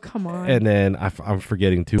 Oh, come on. and then I'm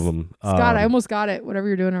forgetting 2 of them. Scott, I almost got it. Whatever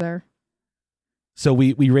you're doing over there. So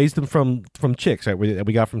we raised them from chicks, right?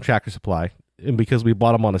 We got from Tractor Supply, and because we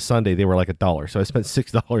bought them on a Sunday, they were like $1. So I spent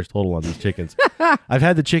 $6 total on these chickens. I've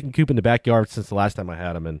had the chicken coop in the backyard since the last time I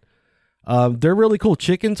had them, and they're really cool.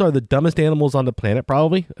 Chickens are the dumbest animals on the planet,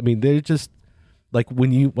 probably. I mean, they're just like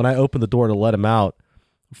when I open the door to let them out,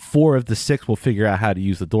 4 of the 6 will figure out how to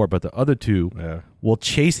use the door, but the other 2 will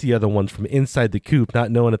chase the other ones from inside the coop,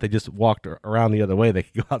 not knowing that they just walked around the other way. They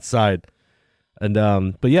could go outside. And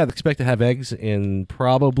but yeah, expect to have eggs in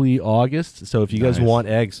probably August. So if you guys want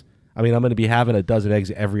eggs, I mean, I'm going to be having a dozen eggs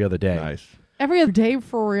every other day. Nice. Every other day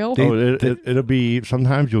for real? It'll be,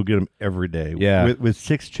 sometimes you'll get them every day. Yeah. With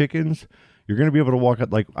 6 chickens, you're going to be able to walk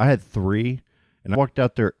out, like I had 3, and I walked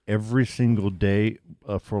out there every single day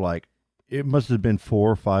for like, it must have been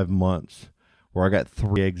 4 or 5 months where I got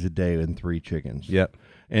 3 eggs a day and 3 chickens. Yep.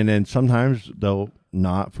 And then sometimes they'll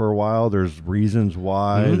not for a while. There's reasons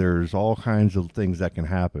why. Mm-hmm. There's all kinds of things that can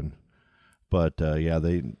happen. But yeah,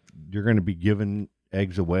 you're going to be giving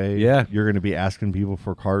eggs away. Yeah. You're going to be asking people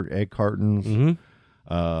for egg cartons.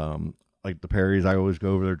 Mm-hmm. Like the Perrys, I always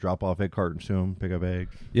go over there, drop off egg cartons to them, pick up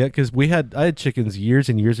eggs. Yeah, because I had chickens years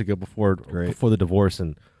and years ago before the divorce,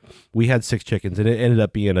 and we had 6 chickens, and it ended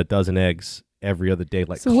up being a dozen eggs every other day.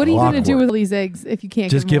 Like, so what are you going to do clockwork. with all these eggs if you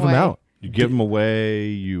can't Just give give them away? out? You give them away.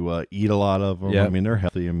 You eat a lot of them. Yep. I mean, they're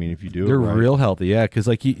healthy. I mean, if you do They're it right. real healthy, yeah. Because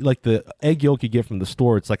like the egg yolk you get from the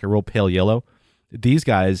store, it's like a real pale yellow. These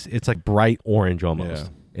guys, it's like bright orange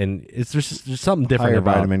almost, and it's there's something different Higher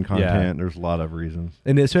about vitamin content. Yeah. There's a lot of reasons.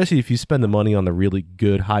 And especially if you spend the money on the really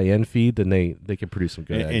good high end feed, then they can produce some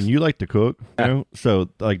good eggs. And you like to cook, you know? So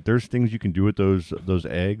like, there's things you can do with those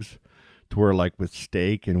eggs, to where like with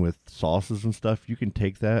steak and with sauces and stuff, you can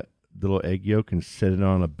take that little egg yolk and set it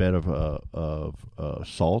on a bed of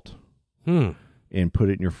salt and put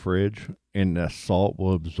it in your fridge, and the salt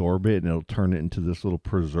will absorb it and it'll turn it into this little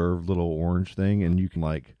preserved little orange thing, and you can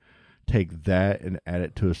like take that and add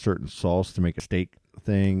it to a certain sauce to make a steak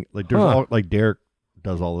thing. Like there's all, like Derek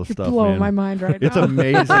does all this You're stuff. blowing man. my mind right It's now.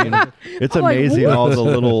 amazing. It's I'm like, amazing what? all the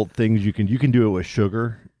little things you can do it with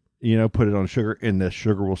sugar. You know, put it on sugar, and the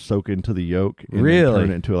sugar will soak into the yolk and then Really?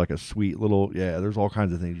 turn it into like a sweet little. Yeah, there's all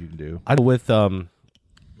kinds of things you can do. I with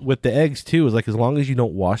the eggs too, is like as long as you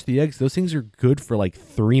don't wash the eggs, those things are good for like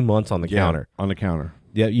 3 months on the counter. On the counter.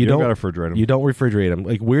 Yeah, you don't don't gotta refrigerate them. You don't refrigerate them.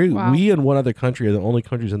 Like Wow. we and one other country are the only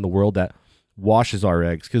countries in the world that washes our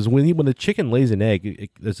eggs, because when the chicken lays an egg,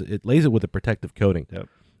 it lays it with a protective coating. Yep.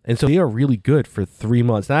 And so they are really good for 3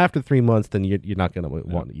 months. Now after 3 months, then you're not going to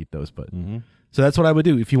want to eat those. But so that's what I would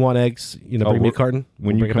do if you want eggs. Bring me a carton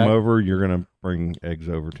When We'll you bring it come back. over, you're gonna bring eggs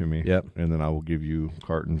over to me. Yep. And then I will give you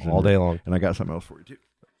cartons All day long. And I got something else for you too.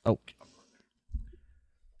 Oh,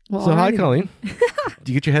 Well, so hi, alrighty. Colleen.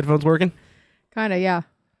 Do you get your headphones working? Kind of, yeah.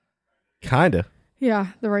 Kinda. Yeah,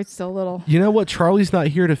 the right's still a little. You know what? Charlie's not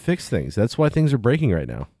here to fix things. That's why things are breaking right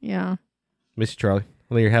now. Yeah. Miss you, Charlie.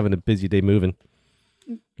 I know you're having a busy day moving.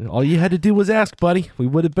 All you had to do was ask, buddy. We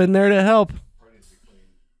would have been there to help.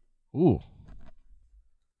 Ooh.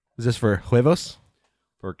 Is this for huevos?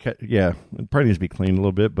 Yeah, it probably needs to be cleaned a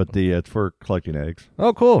little bit, but it's for collecting eggs.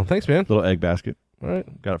 Oh, cool. Thanks, man. Little egg basket. All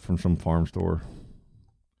right. Got it from some farm store.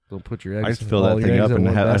 Don't put your eggs. I used to fill all that your thing eggs up, in and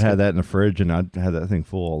one I'd basket. had that in the fridge, and I'd had that thing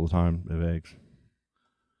full all the time of eggs.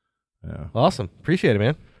 Yeah, Awesome. Appreciate it,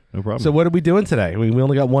 man. no problem. So what are we doing today? We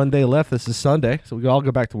only got one day left. This is Sunday, so we all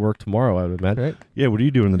go back to work tomorrow, I would imagine, right? Yeah, what are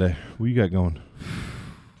you doing today? What you got going?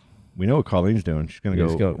 We know what Colleen's doing. She's gonna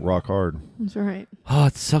Let's go go. rock hard. That's right. Oh,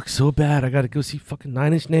 it sucks so bad. I got to go see fucking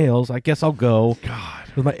Nine Inch Nails. I guess I'll go. God,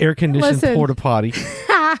 With my air-conditioned Listen. porta potty.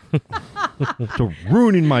 so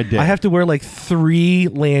ruining my day. I have to wear like 3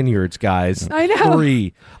 lanyards, guys. I know.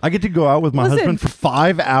 3. I get to go out with my Listen. husband for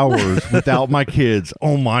 5 hours without my kids.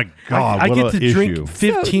 Oh my God, I what get a to issue. drink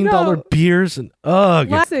 $15 no. beers and ugh.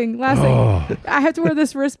 Last thing. I have to wear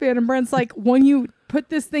this wristband, and Brent's like, when you put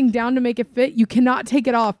this thing down to make it fit, you cannot take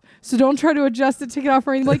it off. So don't try to adjust it, take it off,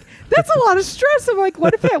 or anything. Like, that's a lot of stress. I'm like,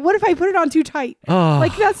 what if I put it on too tight? Oh,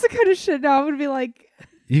 Like, that's the kind of shit now I'm gonna be like,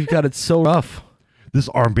 you've got it so rough. This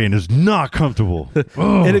armband is not comfortable.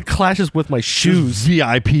 And it clashes with my shoes.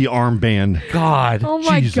 VIP armband. God. oh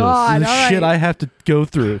my Jesus. God. the All shit right. I have to go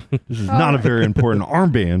through. This is not a very important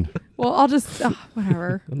armband. Well, I'll just,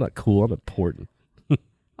 whatever. I'm not cool. I'm important.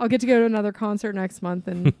 I'll get to go to another concert next month,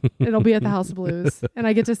 and it'll be at the House of Blues, and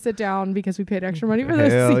I get to sit down because we paid extra money for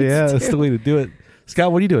those Hell seats. yeah, too. that's the way to do it.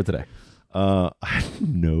 Scott, what are you doing today? I have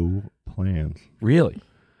no plans. Really?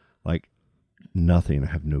 Like nothing. I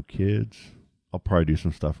have no kids. I'll probably do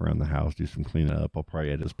some stuff around the house, do some cleaning up. I'll probably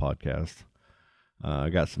edit this podcast. I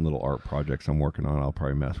got some little art projects I'm working on. I'll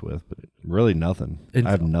probably mess with, but really nothing. I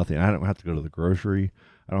have nothing. I don't have to go to the grocery.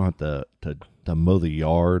 I don't have to mow the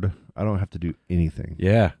yard. I don't have to do anything.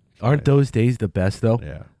 Yeah. Aren't those days the best though?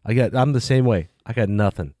 Yeah. I'm the same way. I got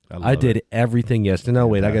nothing. I did everything yesterday. No,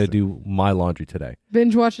 wait, I got to do my laundry today.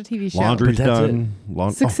 Binge watch a TV show. Laundry's But that's done.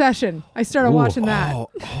 Succession. I started Ooh. watching that.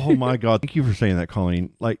 Oh my God. Thank you for saying that,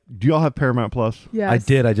 Colleen. Like, do y'all have Paramount Plus? Yes. I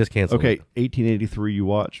did. I just canceled. Okay. it. 1883 you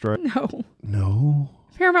watched, right? No. No.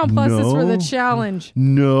 Paramount Plus is for the No. challenge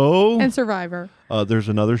No. and Survivor. There's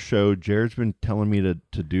another show. Jared's been telling me to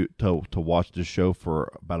watch this show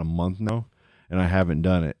for about a month now, and I haven't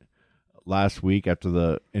done it. Last week after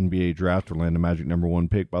the NBA draft, Orlando Magic #1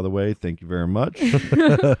 pick, by the way. Thank you very much.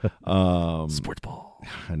 Sports ball.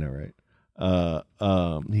 I know,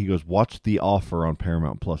 right? He goes, watch The Offer on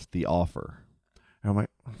Paramount Plus. The Offer. And I'm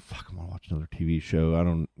like, oh, fuck, I'm gonna watch another TV show. I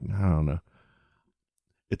don't know.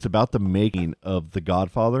 It's about the making of The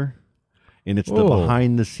Godfather, and it's the Whoa.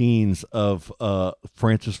 behind the scenes of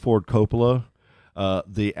Francis Ford Coppola.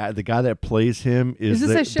 The guy that plays him is this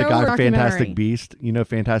a show the guy or from Fantastic documentary? Beast. You know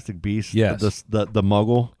Fantastic Beast? Yes. The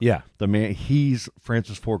Muggle. Yeah. The man. He's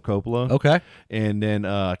Francis Ford Coppola. Okay. And then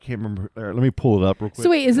I can't remember. Let me pull it up real quick. So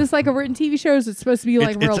wait, is this like a written TV show? Or is it supposed to be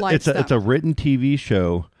like real life stuff? It's a written TV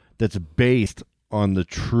show that's based on the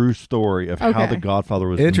true story of how Okay. The Godfather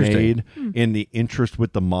was Interesting. made and the interest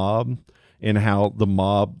with the mob and how the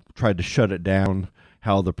mob tried to shut it down,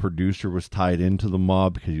 how the producer was tied into the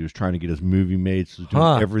mob because he was trying to get his movie made, so he's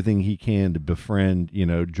doing everything he can to befriend,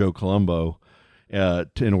 Joe Colombo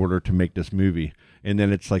in order to make this movie. And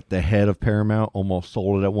then it's like the head of Paramount almost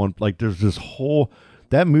sold it at one. Like there's this whole...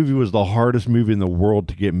 That movie was the hardest movie in the world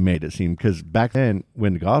to get made, it seemed, because back then,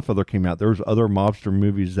 when The Godfather came out, there was other mobster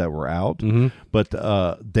movies that were out, but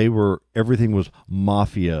everything was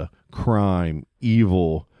mafia, crime,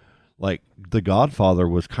 evil. Like, The Godfather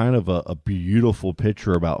was kind of a beautiful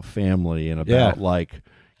picture about family and about,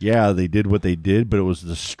 they did what they did, but it was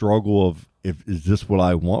the struggle of, is this what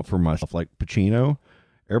I want for myself? Like Pacino.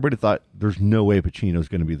 Everybody thought there's no way Pacino's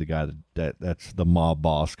going to be the guy that's the mob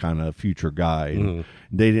boss kind of future guy. And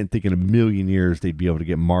they didn't think in a million years they'd be able to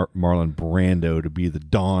get Marlon Brando to be the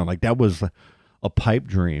Don. Like that was a pipe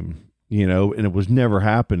dream, and it was never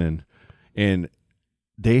happening. And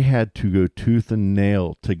they had to go tooth and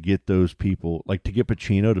nail to get those people, like to get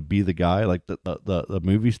Pacino to be the guy. Like the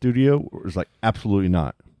movie studio was like, absolutely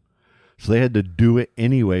not. So they had to do it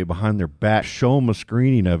anyway behind their back, show them a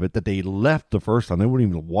screening of it that they left the first time. They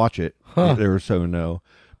wouldn't even watch it. They were so no.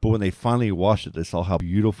 But when they finally watched it, they saw how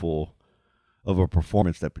beautiful of a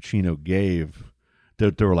performance that Pacino gave.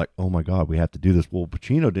 They were like, oh my God, we have to do this. Well,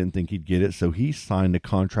 Pacino didn't think he'd get it, so he signed a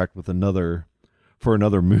contract with another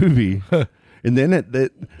movie. And then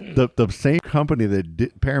the same company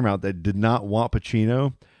Paramount that did not want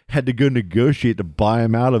Pacino had to go negotiate to buy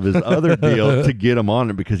him out of his other deal to get him on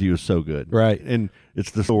it because he was so good. Right. And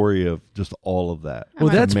it's the story of just all of that. Well,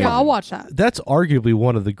 that's amazing. I'll watch that. That's arguably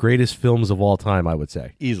one of the greatest films of all time, I would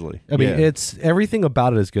say. Easily. I mean, Yeah. it's everything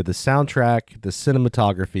about it is good. The soundtrack, the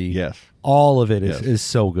cinematography, Yes. all of it Yes. is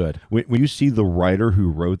so good. When you see the writer who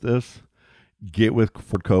wrote this get with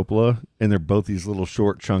Ford Coppola, and they're both these little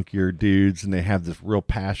short, chunkier dudes, and they have this real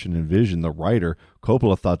passion and vision. The writer,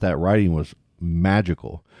 Coppola, thought that writing was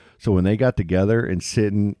magical. So when they got together and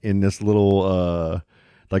sitting in this little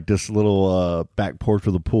back porch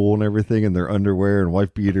with a pool and everything, and their underwear and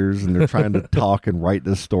wife beaters, and they're trying to talk and write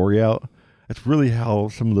this story out, that's really how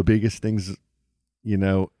some of the biggest things,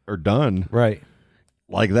 are done. Right.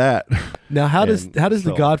 Like that. Now, how does The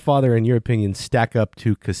so- Godfather, in your opinion, stack up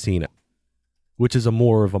to Casino, which is a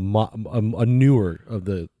more of a newer of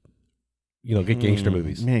the gangster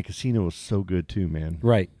movies? Man, Casino was so good too, man.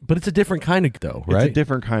 Right, but it's a different kind of right. It's a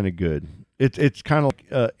different kind of good. It's kind of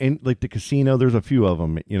like the Casino. There's a few of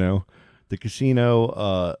them, The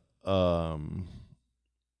Casino.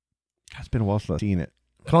 It's been a while since I've seen it.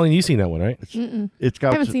 Colleen, you've seen that one, right? It's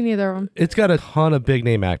got. I haven't seen either of them. It's got a ton of big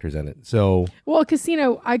name actors in it. So, Well,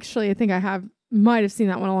 Casino, actually, I think I might have seen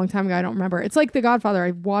that one a long time ago. I don't remember. It's like The Godfather.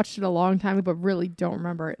 I watched it a long time ago, but really don't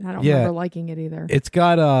remember it. And I don't remember liking it either. it's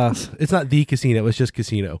got it's not The Casino. It's just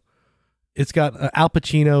Casino. It's got Al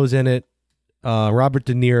Pacino's in it. Robert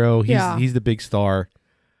De Niro. He's the big star.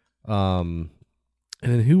 And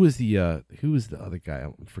then who was the other guy?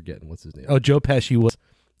 I'm forgetting what's his name. Oh, Joe Pesci was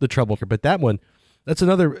the troublemaker. But that one, That's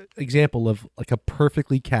another example of like a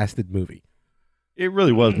perfectly casted movie. It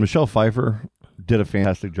really was. Michelle Pfeiffer did a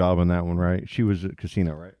fantastic job on that one, right? She was at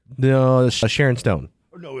Casino, right? No, Sharon Stone.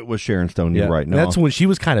 Oh, no, it was Sharon Stone. You're right. No, that's when she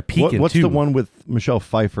was kind of peaking. What's too. the one with Michelle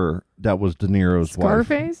Pfeiffer that was De Niro's wife?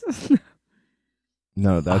 Scarface?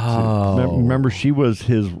 No, that's remember she was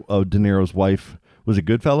his De Niro's wife. Was it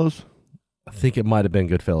Goodfellas? I think it might have been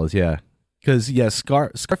Goodfellas. Yeah, because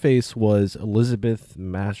Scarface was Elizabeth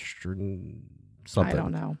Mastron something. I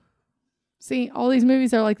don't know. See, all these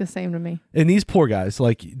movies are like the same to me. And these poor guys,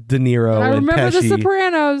 like De Niro I and remember Pesci. The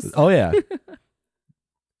Sopranos. Oh yeah,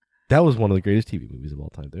 that was one of the greatest TV movies of all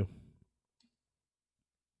time, too.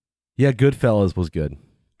 Yeah, Goodfellas was good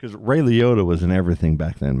because Ray Liotta was in everything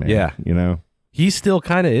back then, man. Yeah, you know, he still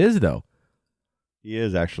kind of is though. He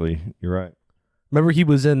is actually. You're right. Remember, he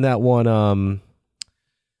was in that one.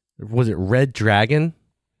 Was it Red Dragon?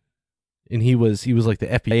 And he was like the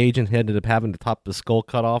FBI agent who ended up having the top of the skull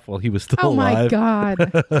cut off while he was still alive. Oh my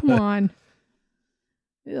God! Come on.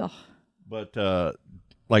 Ugh. But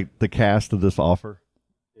like the cast of this offer,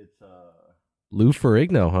 it's Lou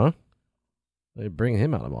Ferrigno, huh? They bring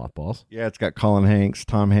him out of mothballs. Yeah, it's got Colin Hanks,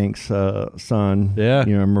 Tom Hanks' son. Yeah,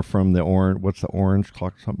 you remember from the Orange? What's the Orange?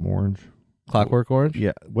 Something Orange. Clockwork Orange?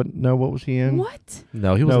 Yeah. What? No. What was he in? What?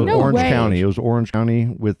 No, he was no, in Orange way. County. It was Orange County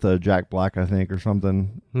with Jack Black, I think, or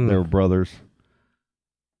something. They were brothers.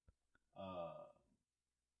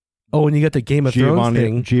 Oh, and you got the Game of Thrones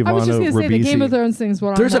thing. I was just going to say the Game of Thrones thing's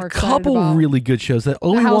what There's I'm more a couple about. really good shows. That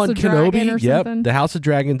Obi-Wan Kenobi. Yep. The House of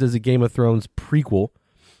Dragons is a Game of Thrones prequel,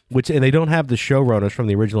 and they don't have the showrunners from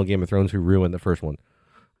the original Game of Thrones who ruined the first one.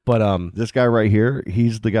 But this guy right here,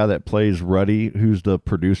 he's the guy that plays Ruddy, who's the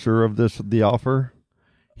producer of The Offer.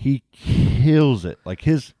 He kills it. Like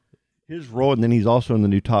his role, and then he's also in the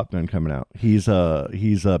new Top Gun coming out. He's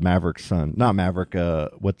Maverick's son. Not Maverick,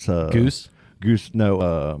 what's Goose? Goose,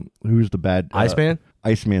 no, who's the bad Iceman?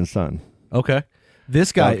 Iceman's son. Okay.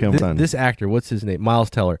 This guy, son. this actor, what's his name? Miles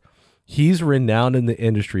Teller. He's renowned in the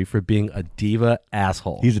industry for being a diva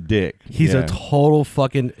asshole. He's a dick. He's Yeah. a total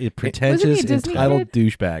fucking pretentious, entitled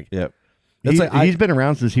douchebag. Yep. That's He's been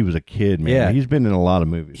around since he was a kid, man. Yeah. He's been in a lot of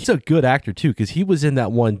movies. He's a good actor too, because he was in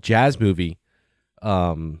that one jazz movie,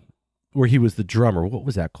 where he was the drummer. What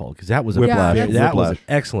was that called? Because that was Whiplash. That was an Whiplash.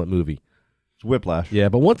 excellent movie. It's Whiplash. Yeah,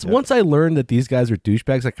 but once I learned that these guys are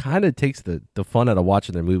douchebags, it kind of takes the fun out of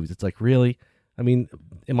watching their movies. It's like, really? I mean,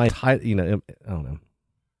 I don't know.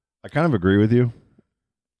 I kind of agree with you.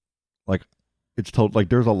 Like, it's told, like,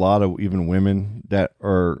 there's a lot of even women that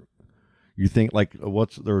are, you think, like, I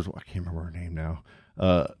can't remember her name now.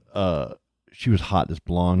 She was hot, this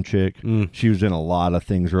blonde chick. She was in a lot of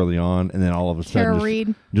things early on, and then all of a sudden, Tara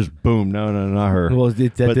Reid. just boom. No, not her. Well,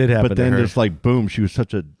 that did happen. But then to her. just like boom, she was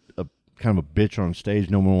such a kind of a bitch on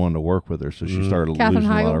stage. No one wanted to work with her, so she started Katherine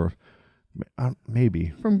losing a lot Heigl? of her.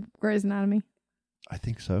 Maybe. From Grey's Anatomy. I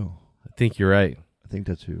think so. I think you're right. I think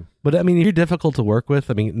that's who. But I mean, if you're difficult to work with,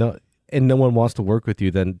 no one wants to work with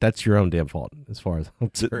you, then that's your own damn fault, as far as I'm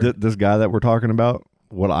concerned. This guy that we're talking about,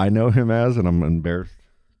 what I know him as, and I'm embarrassed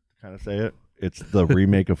to kind of say it, it's the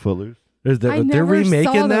remake of Footloose. I they're never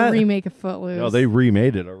remaking saw that? the remake of Footloose. No, they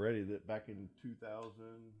remade it already back in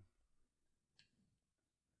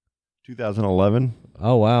 2011.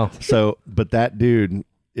 Oh, wow. So, but that dude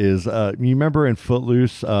is, you remember in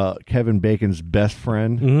Footloose, Kevin Bacon's best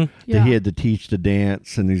friend Mm-hmm. that he had to teach to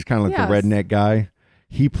dance, and he's kind of like the Yes. redneck guy.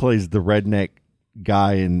 He plays the redneck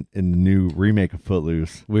guy in the new remake of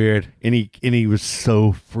Footloose. Weird. And he was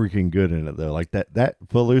so freaking good in it though. Like that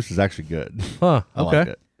Footloose is actually good. Huh. I Okay. like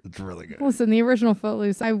it. It's really good. Listen, the original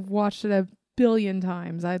Footloose, I watched it a billion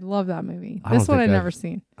times. I love that movie. I don't This one think I've I've- never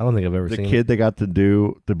seen. I don't think I've ever The seen kid they got to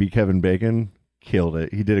be Kevin Bacon killed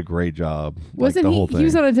it. He did a great job. Wasn't the he? whole thing. He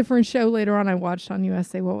was on a different show later on. I watched on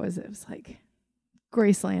USA. What was it? It was like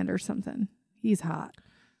Graceland or something. He's hot.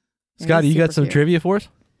 Yeah, Scotty, he's you got super some cute. trivia for us?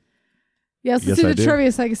 Yes, let's Yes, do I the do.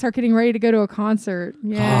 trivia so I can start getting ready to go to a concert.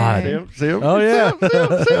 Yay. God. See him? Oh, yeah.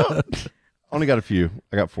 See him? Only got a few.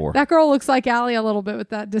 I got 4. That girl looks like Allie a little bit with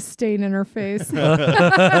that disdain in her face.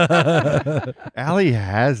 Allie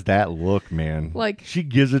has that look, man. Like, she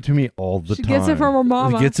gives it to me all the she time. gets it from her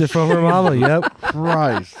mama. Gets it from her mama. Yep.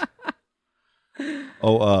 Christ.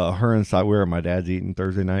 Her and we were at my dad's eating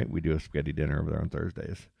Thursday night. We do a spaghetti dinner over there on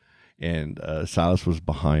Thursdays. And Silas was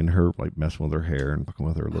behind her, like messing with her hair and fucking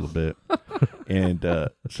with her a little bit. And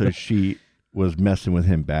so she was messing with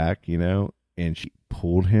him back, and she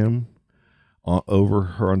pulled him over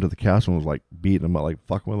her onto the couch and was like beating him up, like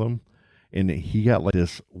fucking with him. And he got like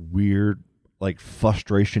this weird, like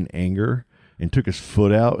frustration, anger, and took his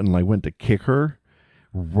foot out and like went to kick her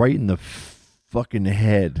right in the fucking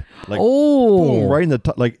head. Like, Oh. boom, right in the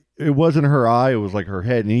top. Like, it wasn't her eye, it was like her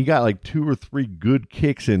head. And he got like 2 or 3 good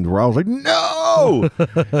kicks in where I was like, no!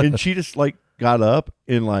 And she just like got up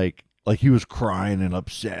and like he was crying and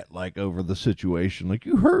upset like over the situation. Like,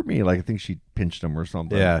 you hurt me. Like, I think she pinched him or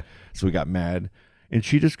something. Yeah. So he got mad. And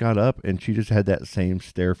she just got up and she just had that same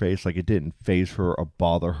stare face. Like, it didn't faze her or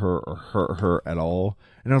bother her or hurt her at all.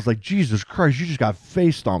 And I was like, Jesus Christ, you just got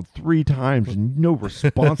face stomped 3 times and no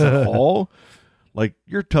response at all. Like,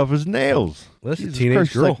 you're tough as nails. That's a Jesus teenage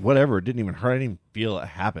Christ. She's girl. like, whatever. It didn't even hurt. I didn't even feel it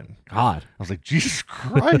happen. God. I was like, Jesus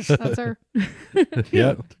Christ. That's her.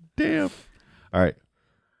 Yep. Damn. All right.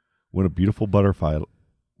 When a beautiful butterfly.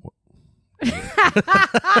 I'm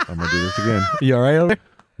going to do this again. You all right over there?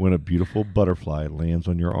 When a beautiful butterfly lands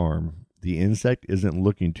on your arm, the insect isn't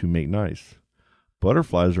looking to make nice.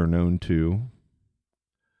 Butterflies are known to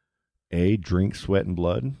A, drink sweat and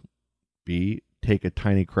blood. B, take a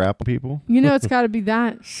tiny crap on people. You know it's got to be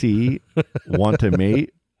that. C, want to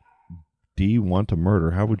mate. D, want to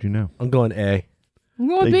murder. How would you know? I'm going A. I'm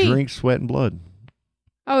going They B. drink sweat and blood.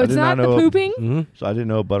 Oh, I it's did not not the know pooping? Mm-hmm. So I didn't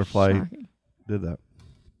know a butterfly Shocking. did that.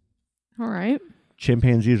 All right.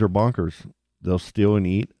 Chimpanzees are bonkers. They'll steal and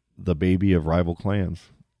eat the baby of rival clans.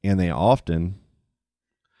 And they often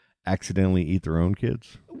accidentally eat their own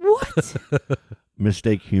kids. What?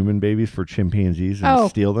 Mistake human babies for chimpanzees and Oh.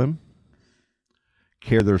 steal them.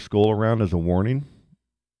 Carry their skull around as a warning.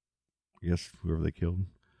 I guess whoever they killed.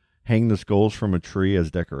 Hang the skulls from a tree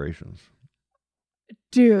as decorations.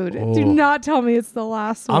 Dude, Oh. do not tell me it's the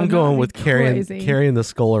last one. I'm going That'd with be carrying crazy. the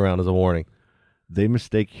skull around as a warning. They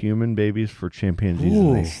mistake human babies for chimpanzees and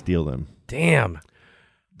Ooh. they steal them. Damn.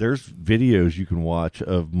 There's videos you can watch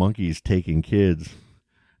of monkeys taking kids.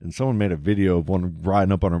 And someone made a video of one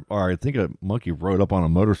riding up on a, or I think a monkey rode up on a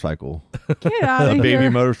motorcycle, Get out a of baby here.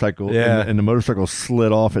 motorcycle. Yeah. And the motorcycle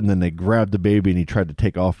slid off and then they grabbed the baby and he tried to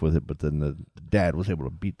take off with it. But then the dad was able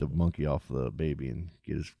to beat the monkey off the baby and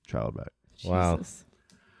get his child back. Wow. Jesus.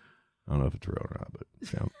 I don't know if it's real or not, but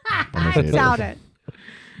I'm gonna say I it doubt is. it.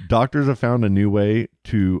 Doctors have found a new way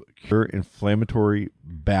to cure inflammatory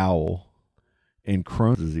bowel and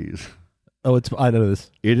Crohn's disease. Oh, I know this.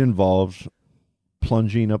 It involves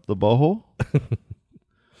plunging up the butthole,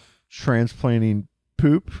 transplanting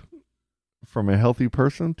poop from a healthy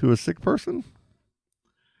person to a sick person,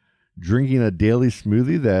 drinking a daily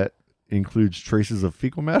smoothie that includes traces of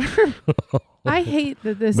fecal matter, I hate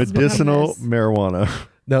that this medicinal is marijuana.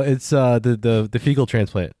 No, it's the fecal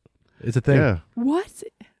transplant. It's a thing. Yeah, what?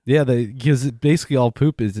 Yeah, because basically all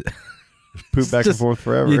poop is poop back and just- forth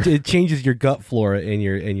forever. it changes your gut flora and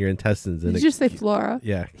your intestines and Did you just say flora?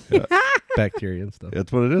 yeah, bacteria and stuff.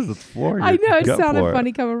 That's what it is. It's flora. I know it gut sounded flora.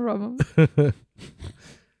 funny coming from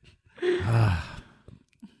him.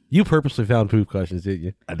 You purposely found poop questions, didn't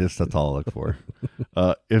you? That's all I look for.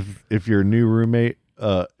 If your new roommate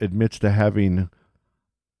admits to having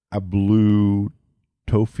ablutophobia,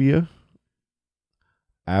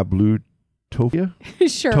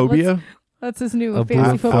 Sure. tobia, That's his new Ablu-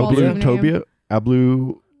 fancy football team name.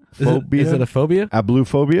 ablutophobia, Is it a phobia?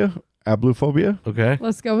 abluphobia. Okay.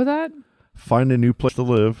 Let's go with that. Find a new place to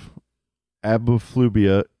live.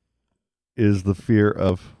 Abluphobia is the fear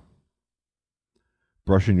of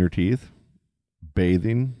brushing your teeth,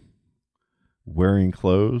 bathing, wearing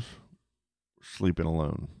clothes, sleeping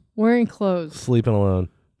alone. Wearing clothes. Sleeping alone.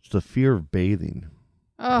 It's the fear of bathing.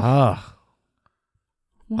 Oh, Ah.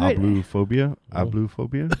 what? Abluphobia. Oh.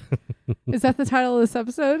 Abluphobia. Is that the title of this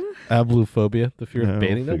episode? Abluphobia, the fear No, of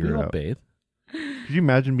bathing. No, figure we it don't out. bathe. Could you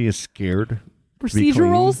imagine being scared? be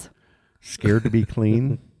Procedurals? Scared to be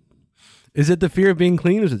clean. Is it the fear of being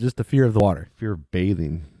clean or is it just the fear of the water? Fear of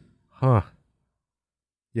bathing. Huh.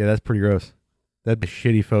 Yeah, that's pretty gross. That'd be a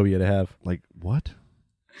shitty phobia to have. Like what?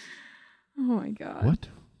 Oh my god. What?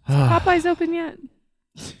 Popeye's open yet?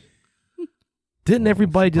 Didn't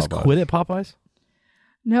everybody it's just Popeyes. quit at Popeyes?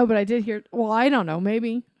 No, but I did hear. Well, I don't know.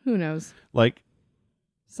 Maybe. Who knows? Like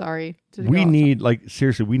Sorry. to we go off need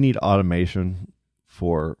seriously, we need automation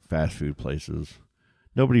for fast food places.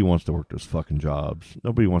 Nobody wants to work those fucking jobs.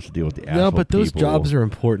 Nobody wants to deal with the asshole No, but those people. jobs are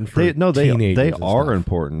important for they teenagers and are stuff.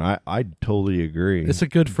 important. I totally agree. It's a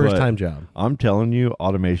good first But time job. I'm telling you,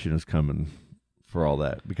 automation is coming for all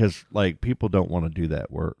that because like people don't want to do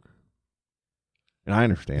that work. And I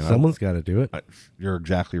understand. Someone's got to do it. You're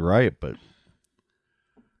exactly right, but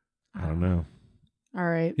I don't know. All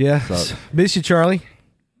right. Yeah. So- Miss you, Charlie.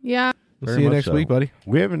 Yeah. We'll Very see you much next so. week, buddy.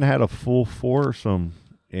 We haven't had a full foursome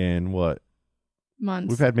in what?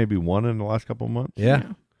 Months. We've had maybe one in the last couple of months. Yeah.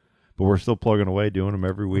 But we're still plugging away, doing them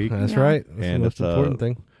every week. That's Yeah. right. That's And the most it's, important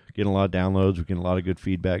thing. getting a lot of downloads. We're getting a lot of good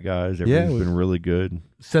feedback, guys. Everything's been really good.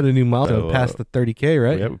 Set a new milestone, past the 30K,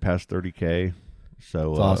 right? Yeah, we passed 30K.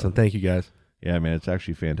 So it's awesome. Thank you, guys. Yeah, man, it's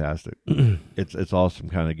actually fantastic. It's awesome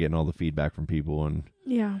kind of getting all the feedback from people and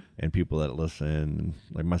people that listen.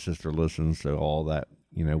 Like my sister listens, so all that,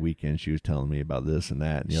 weekend she was telling me about this and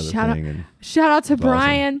that and the other thing. And shout out to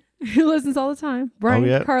Brian, who listens all the time.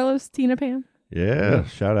 Brian, Carlos, Tina, Pam. Yeah,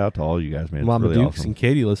 shout out to all you guys, man. Mama it's really Dukes awesome. and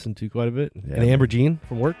Katie listen to quite a bit. Yeah, and Amber Jean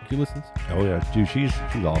from work, she listens. Oh yeah, dude, she's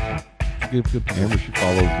awesome. Good. Amber, she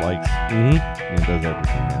follows, likes, and does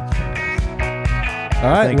everything. Man. All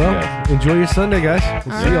right, enjoy your Sunday, guys.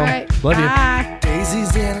 We'll see y'all. Right. Love Bye. you.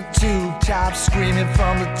 Daisy's in a tube top, screaming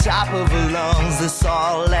from the top of her lungs. This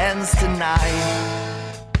all ends tonight.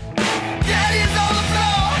 Daddy's on the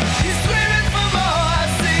floor, he's screaming for more.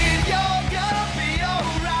 Saying you're gonna be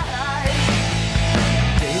alright.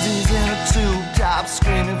 Daisy's in a tube top,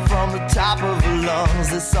 screaming from the top of her lungs.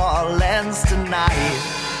 This all ends tonight.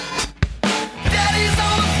 Daddy's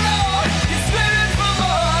on the floor, he's screaming for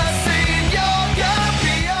more. Saying you're gonna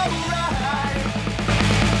be alright.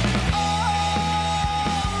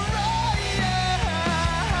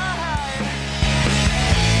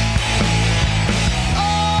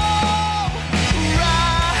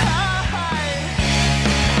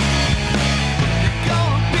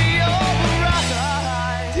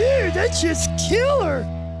 Dude, that's just killer.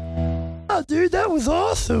 Oh, dude, that was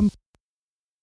awesome.